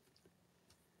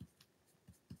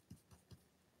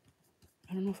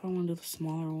 I don't know if I want to do the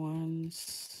smaller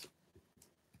ones.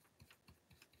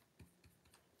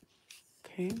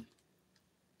 Okay.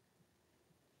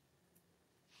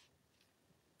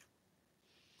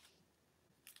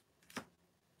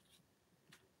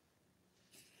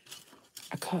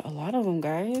 I cut a lot of them,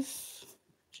 guys.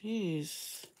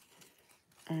 Jeez.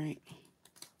 All right.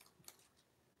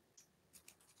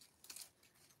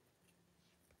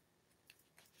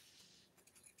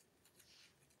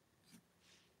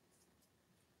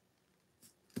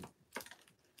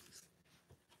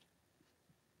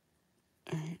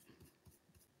 All right.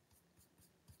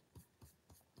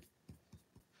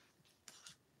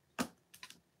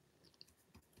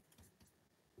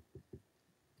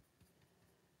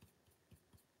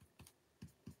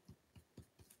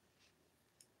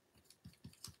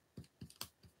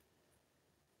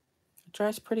 It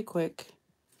dries pretty quick.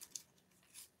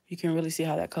 You can really see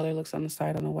how that color looks on the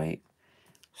side on the white.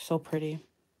 So pretty.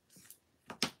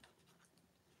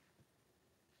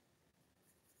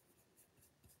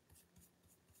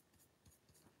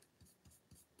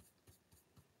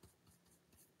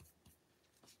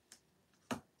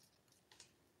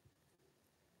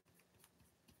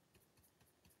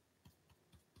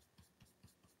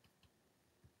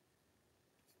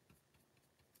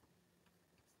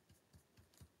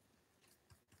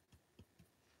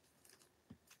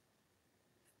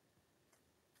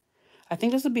 I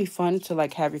think this would be fun to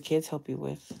like have your kids help you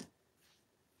with.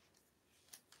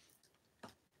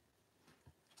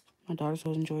 My daughters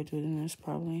will enjoy doing this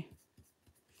probably.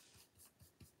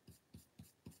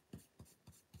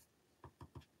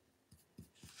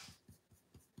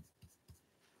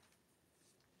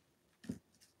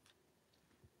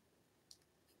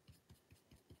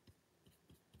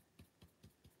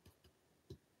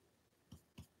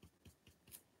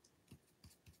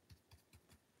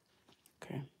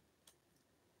 Okay.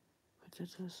 Put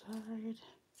this to the side.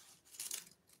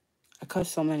 I cut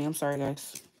so many. I'm sorry,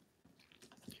 guys.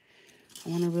 I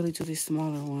want to really do these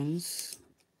smaller ones.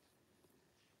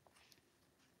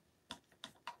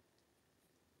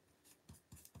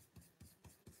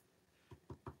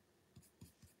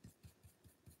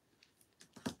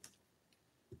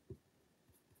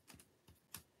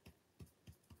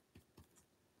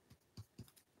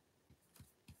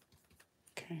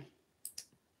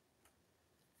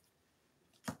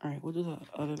 All right, we'll do the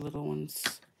other little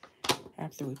ones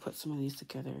after we put some of these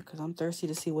together because I'm thirsty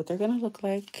to see what they're going to look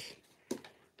like.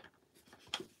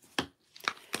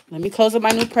 Let me close up my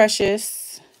new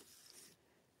Precious.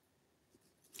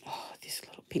 Oh, these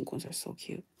little pink ones are so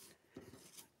cute.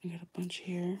 I got a bunch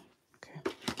here.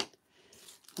 Okay.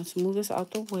 Let's move this out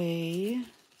the way.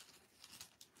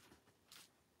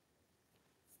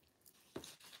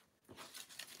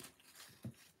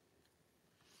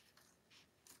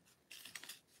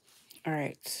 All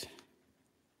right.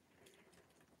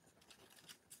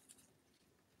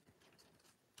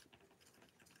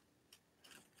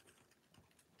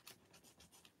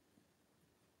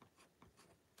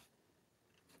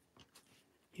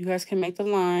 You guys can make the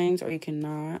lines or you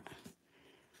cannot.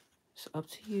 It's up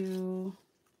to you.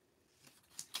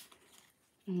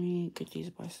 Let me get these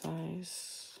by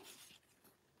size.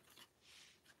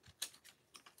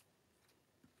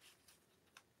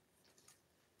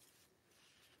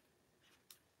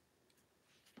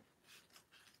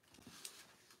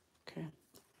 Okay.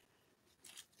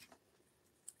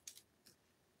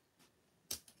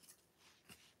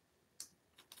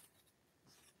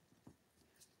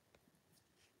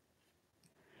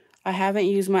 I haven't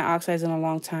used my oxides in a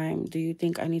long time. Do you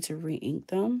think I need to re-ink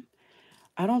them?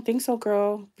 I don't think so,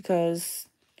 girl, because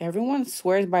everyone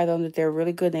swears by them that they're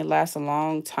really good and they last a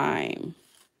long time.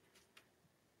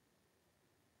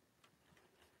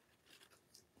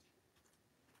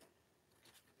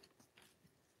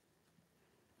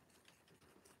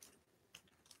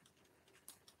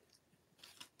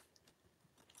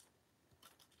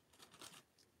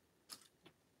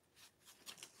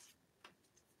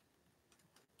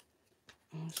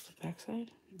 Oh, it's the backside?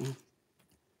 No.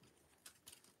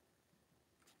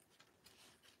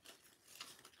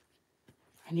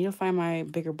 I need to find my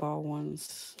bigger ball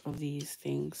ones of these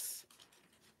things.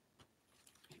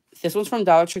 This one's from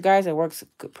Dollar Tree, guys. It works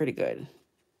pretty good.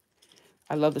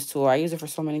 I love this tool. I use it for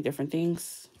so many different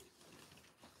things.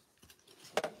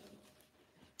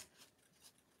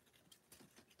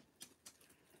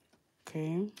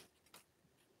 Okay.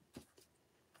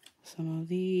 Some of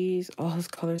these. Oh, this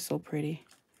color is so pretty.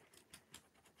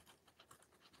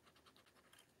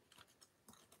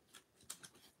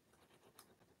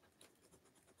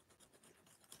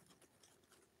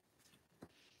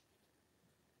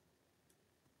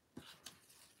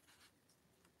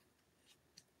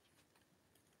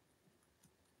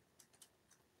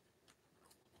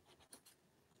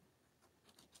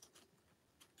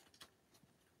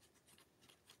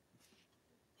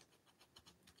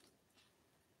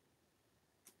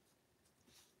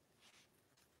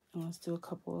 And let's do a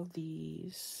couple of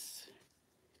these.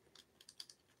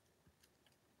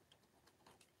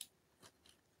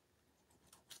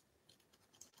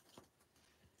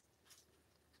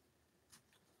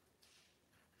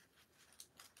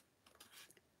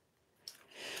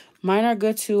 Mine are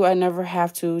good too. I never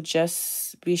have to.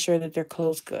 Just be sure that they're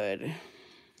closed good.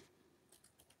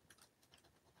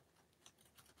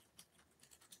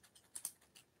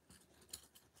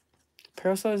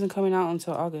 Parasol isn't coming out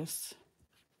until August.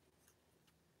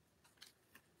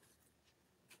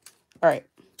 All right.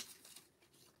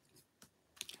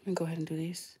 Let me go ahead and do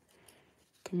these.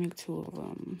 I can make 2 of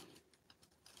them.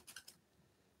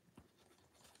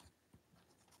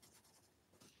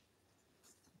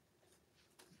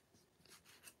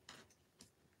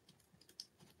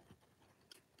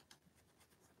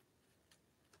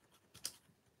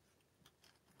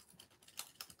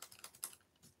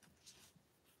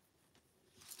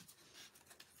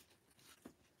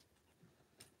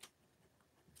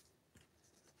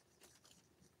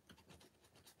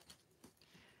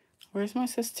 Where's my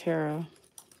sis Tara?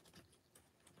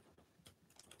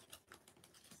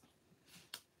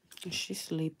 Is she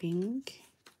sleeping?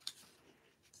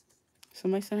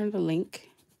 Somebody send her the link.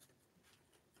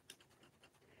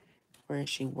 Or is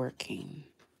she working?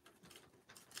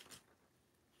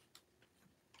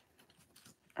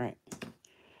 All right.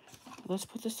 Let's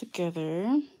put this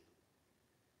together.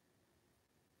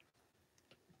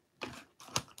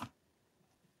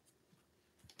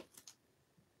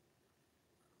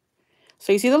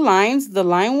 So you see the lines? The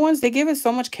line ones, they give it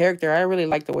so much character. I really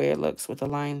like the way it looks with the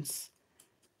lines.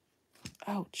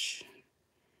 Ouch.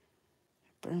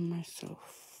 Burn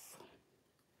myself.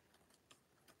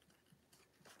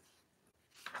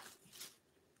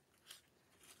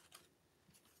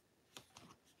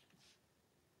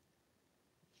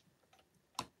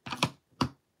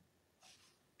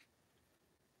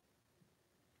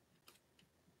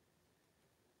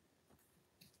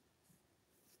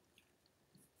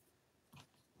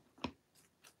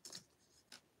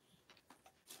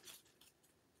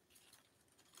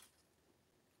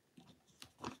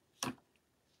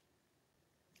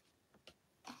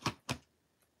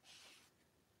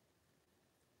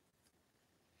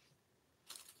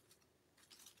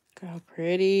 Look how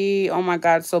pretty. Oh my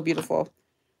God, so beautiful.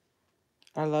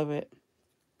 I love it.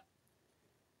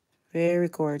 Very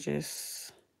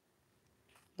gorgeous.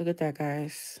 Look at that,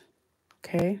 guys.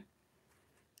 Okay.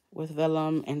 With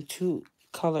vellum and 2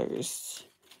 colors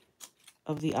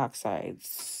of the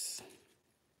oxides.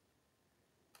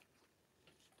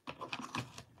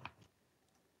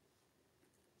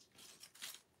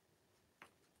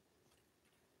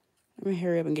 Let me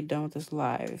hurry up and get done with this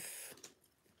live.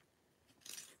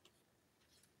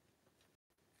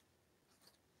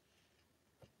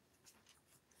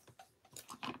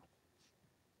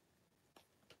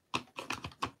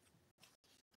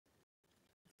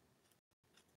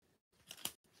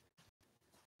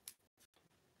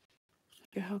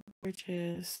 Look how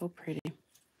gorgeous. So pretty.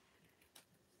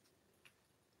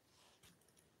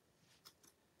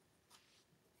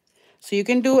 So you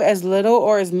can do as little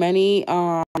or as many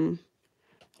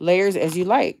layers as you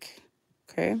like.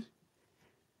 Okay.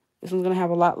 This one's going to have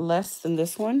a lot less than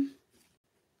this one.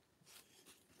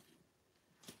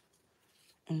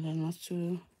 And then let's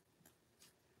do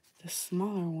the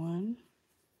smaller one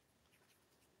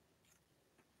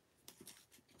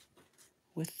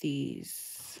with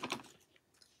these.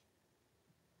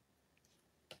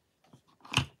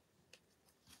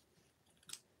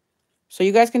 So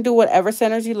you guys can do whatever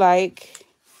centers you like.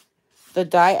 The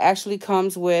die actually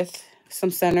comes with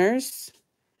some centers,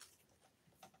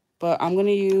 but I'm going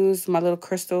to use my little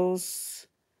crystals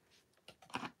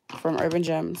from Urban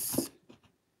Gems.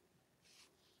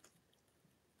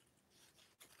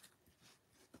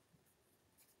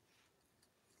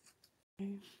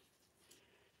 Okay.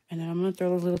 And then I'm going to throw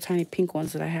those little tiny pink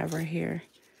ones that I have right here.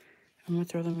 I'm going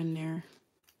to throw them in there.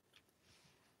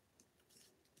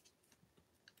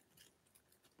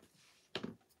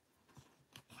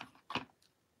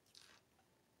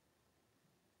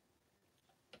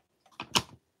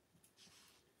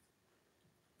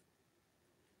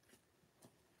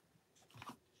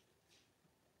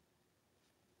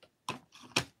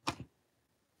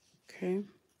 Okay.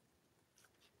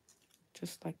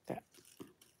 Just like that.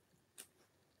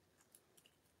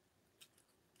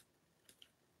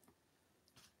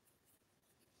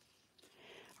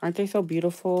 Aren't they so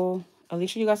beautiful?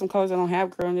 Alicia, you got some colors I don't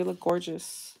have, girl, and they look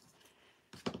gorgeous.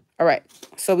 All right.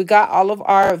 So we got all of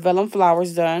our vellum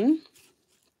flowers done.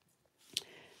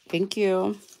 Thank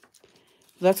you.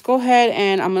 Let's go ahead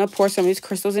and I'm going to pour some of these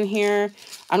crystals in here.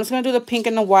 I'm just going to do the pink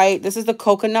and the white. This is the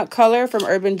coconut color from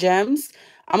Urban Gems.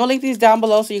 I'm going to link these down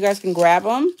below so you guys can grab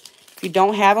them. If you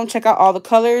don't have them, check out all the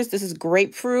colors. This is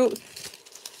grapefruit.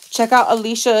 Check out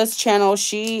Alicia's channel.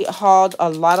 She hauled a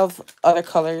lot of other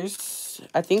colors.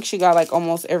 I think she got like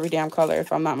almost every damn color,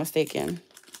 if I'm not mistaken.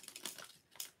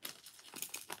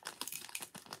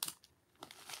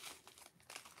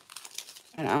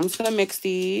 And I'm just going to mix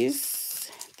these.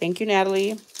 Thank you,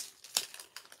 Natalie.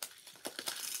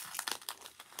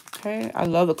 Okay, I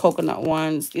love the coconut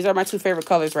ones. These are my 2 favorite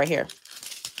colors right here.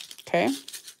 Okay.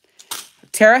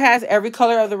 Tara has every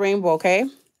color of the rainbow, okay?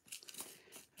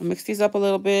 I'll mix these up a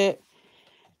little bit.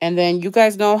 And then you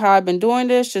guys know how I've been doing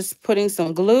this. Just putting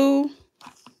some glue.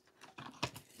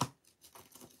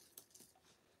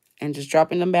 And just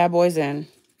dropping them bad boys in.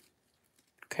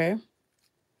 Okay.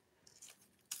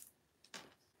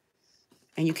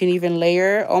 And you can even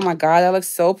layer. Oh my God, that looks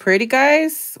so pretty,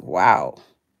 guys. Wow.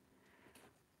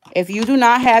 If you do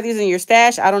not have these in your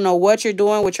stash, I don't know what you're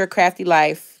doing with your crafty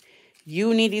life.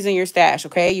 You need these in your stash,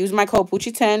 okay? Use my code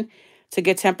Poochie10 to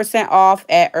get 10% off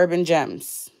at Urban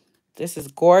Gems. This is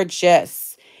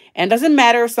gorgeous. And it doesn't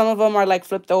matter if some of them are like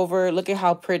flipped over. Look at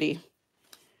how pretty.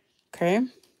 Okay.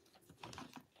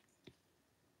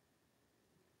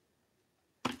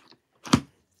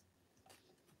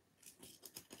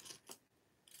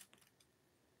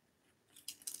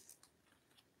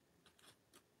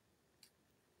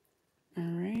 All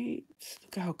right.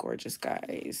 Look at how gorgeous,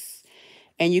 guys.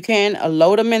 And you can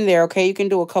load them in there, okay? You can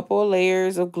do a couple of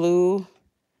layers of glue.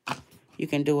 You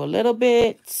can do a little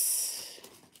bit.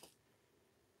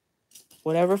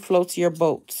 Whatever floats your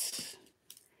boat.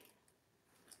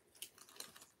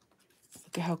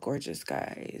 Look at how gorgeous,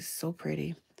 guys. So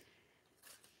pretty.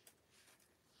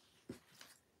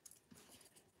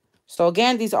 So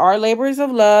again, these are labors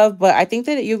of love, but I think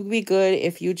that it would be good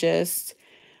if you just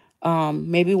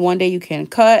maybe one day you can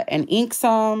cut and ink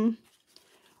some,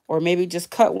 or maybe just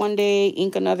cut one day,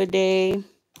 ink another day,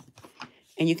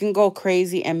 and you can go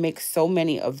crazy and make so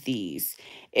many of these.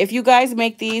 If you guys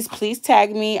make these, please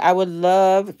tag me. I would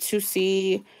love to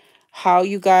see how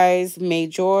you guys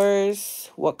made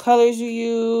yours, what colors you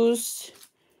used,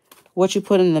 what you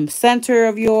put in the center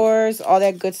of yours, all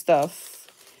that good stuff.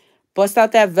 Bust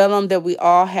out that vellum that we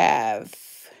all have.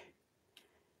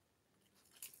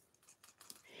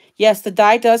 Yes, the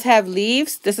die does have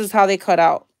leaves. This is how they cut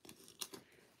out.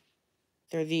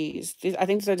 They're these. I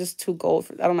think these are just too gold.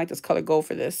 I don't like this color gold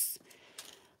for this.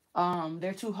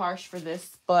 They're too harsh for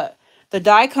this. But the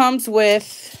die comes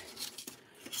with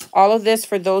all of this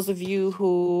for those of you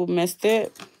who missed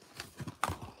it.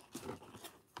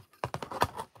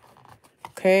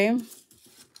 Okay.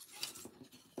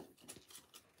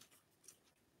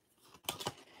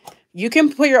 You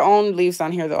can put your own leaves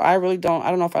on here, though. I really don't. I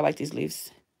don't know if I like these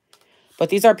leaves. But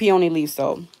these are peony leaves,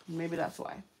 so maybe that's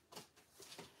why.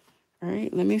 All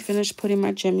right, let me finish putting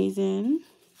my jimmies in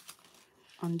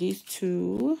on these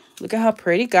two. Look at how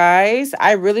pretty, guys.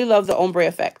 I really love the ombre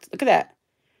effect. Look at that.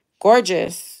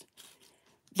 Gorgeous.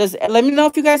 Let me know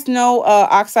if you guys know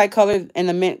oxide color and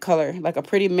the mint color, like a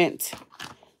pretty mint.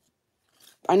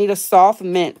 I need a soft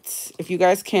mint. If you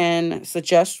guys can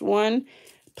suggest one,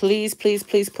 please, please,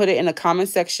 please put it in the comment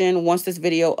section once this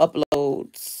video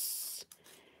uploads.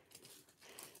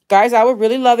 Guys, I would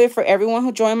really love it for everyone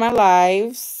who joined my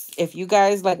lives. If you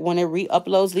guys, like, when it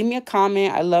re-uploads, leave me a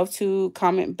comment. I love to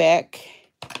comment back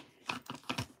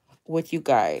with you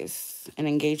guys and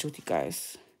engage with you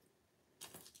guys.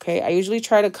 Okay, I usually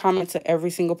try to comment to every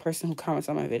single person who comments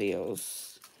on my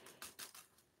videos.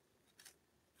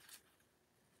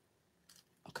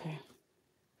 Okay.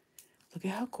 Look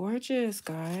at how gorgeous,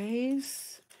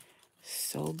 guys.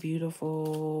 So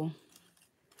beautiful.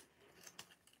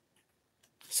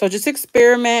 So just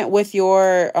experiment with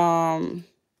your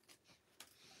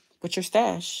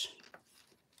stash.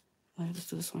 Let's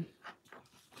do this one.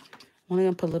 I'm only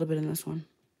gonna put a little bit in this one.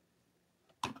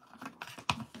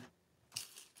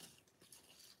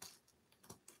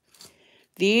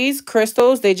 These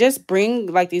crystals, they just bring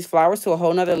like these flowers to a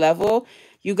whole nother level.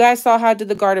 You guys saw how I did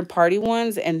the garden party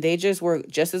ones, and they just were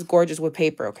just as gorgeous with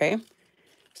paper, okay?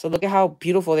 So look at how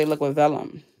beautiful they look with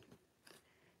vellum.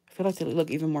 I feel like they look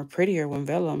even more prettier with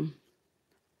vellum.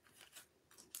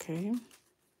 Okay.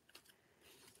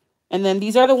 And then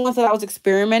these are the ones that I was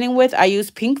experimenting with. I use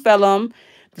pink vellum.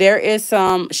 There is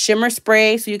some shimmer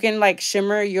spray, so you can like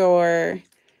shimmer your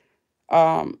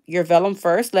vellum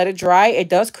first. Let it dry. It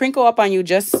does crinkle up on you.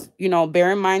 Just, you know, bear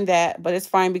in mind that, but it's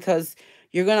fine because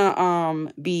you're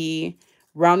gonna be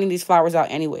rounding these flowers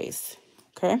out anyways.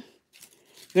 Okay.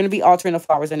 You're gonna be altering the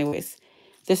flowers anyways.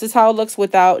 This is how it looks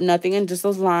without nothing and just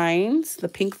those lines, the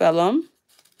pink vellum.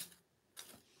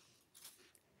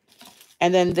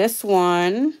 And then this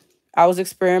one, I was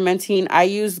experimenting. I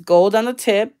used gold on the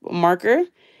tip marker.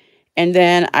 And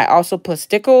then I also put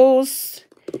stickles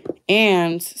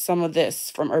and some of this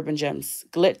from Urban Gems.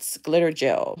 Glitz Glitter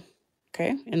Gel.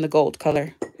 Okay, in the gold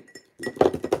color.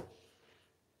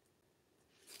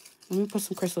 Let me put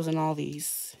some crystals in all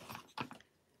these.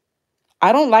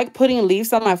 I don't like putting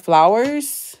leaves on my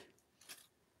flowers.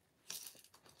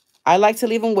 I like to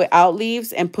leave them without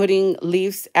leaves and putting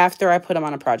leaves after I put them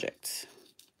on a project.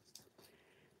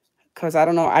 Because I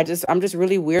don't know, I'm just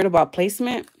really weird about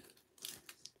placement.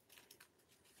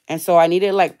 And so I need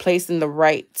it like placed in the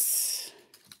right.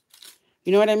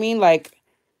 You know what I mean? Like,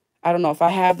 I don't know, if I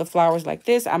have the flowers like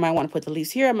this, I might want to put the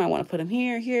leaves here. I might want to put them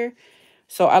here, here.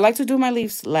 So I like to do my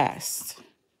leaves last.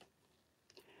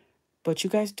 But you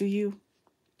guys do you.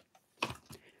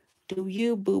 Do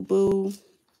you, boo-boo. Look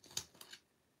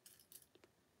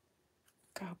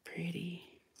how pretty.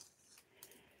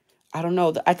 I don't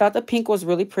know. I thought the pink was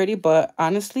really pretty, but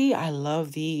honestly, I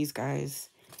love these, guys.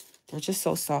 They're just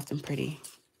so soft and pretty.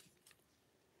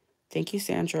 Thank you,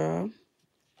 Sandra.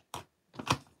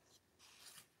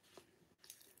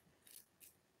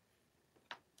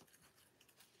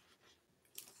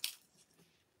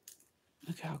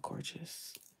 Look how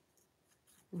gorgeous.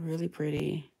 Really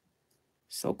pretty.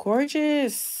 So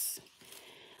gorgeous.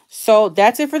 So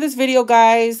that's it for this video,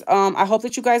 guys. I hope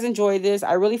that you guys enjoy this.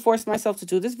 I really forced myself to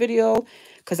do this video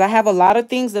because I have a lot of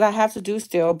things that I have to do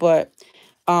still. But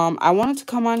I wanted to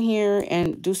come on here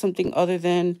and do something other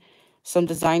than some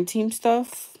design team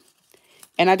stuff.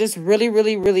 And I just really,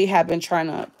 really, really have been trying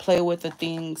to play with the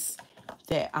things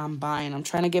that I'm buying. I'm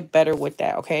trying to get better with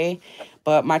that, okay?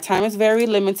 But my time is very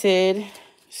limited.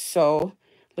 So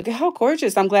look at how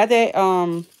gorgeous. I'm glad that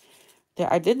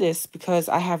I did this because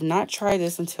I have not tried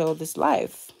this until this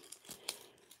live.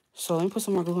 So let me put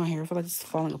some more glue on here. I feel like this is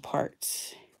falling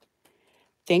apart.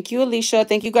 Thank you, Alicia.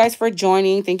 Thank you guys for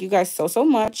joining. Thank you guys so, so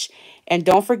much. And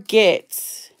don't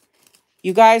forget,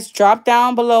 you guys drop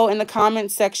down below in the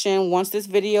comment section once this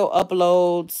video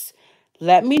uploads.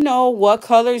 Let me know what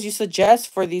colors you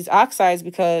suggest for these oxides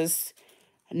because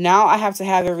now I have to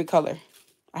have every color.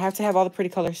 I have to have all the pretty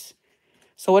colors.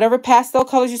 So whatever pastel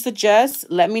colors you suggest,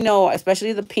 let me know,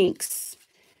 especially the pinks.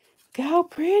 Look how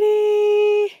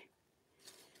pretty.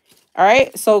 All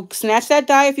right. So snatch that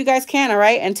die if you guys can. All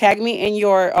right. And tag me in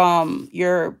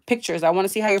your pictures. I want to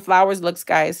see how your flowers looks,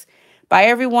 guys. Bye,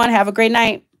 everyone. Have a great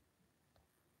night.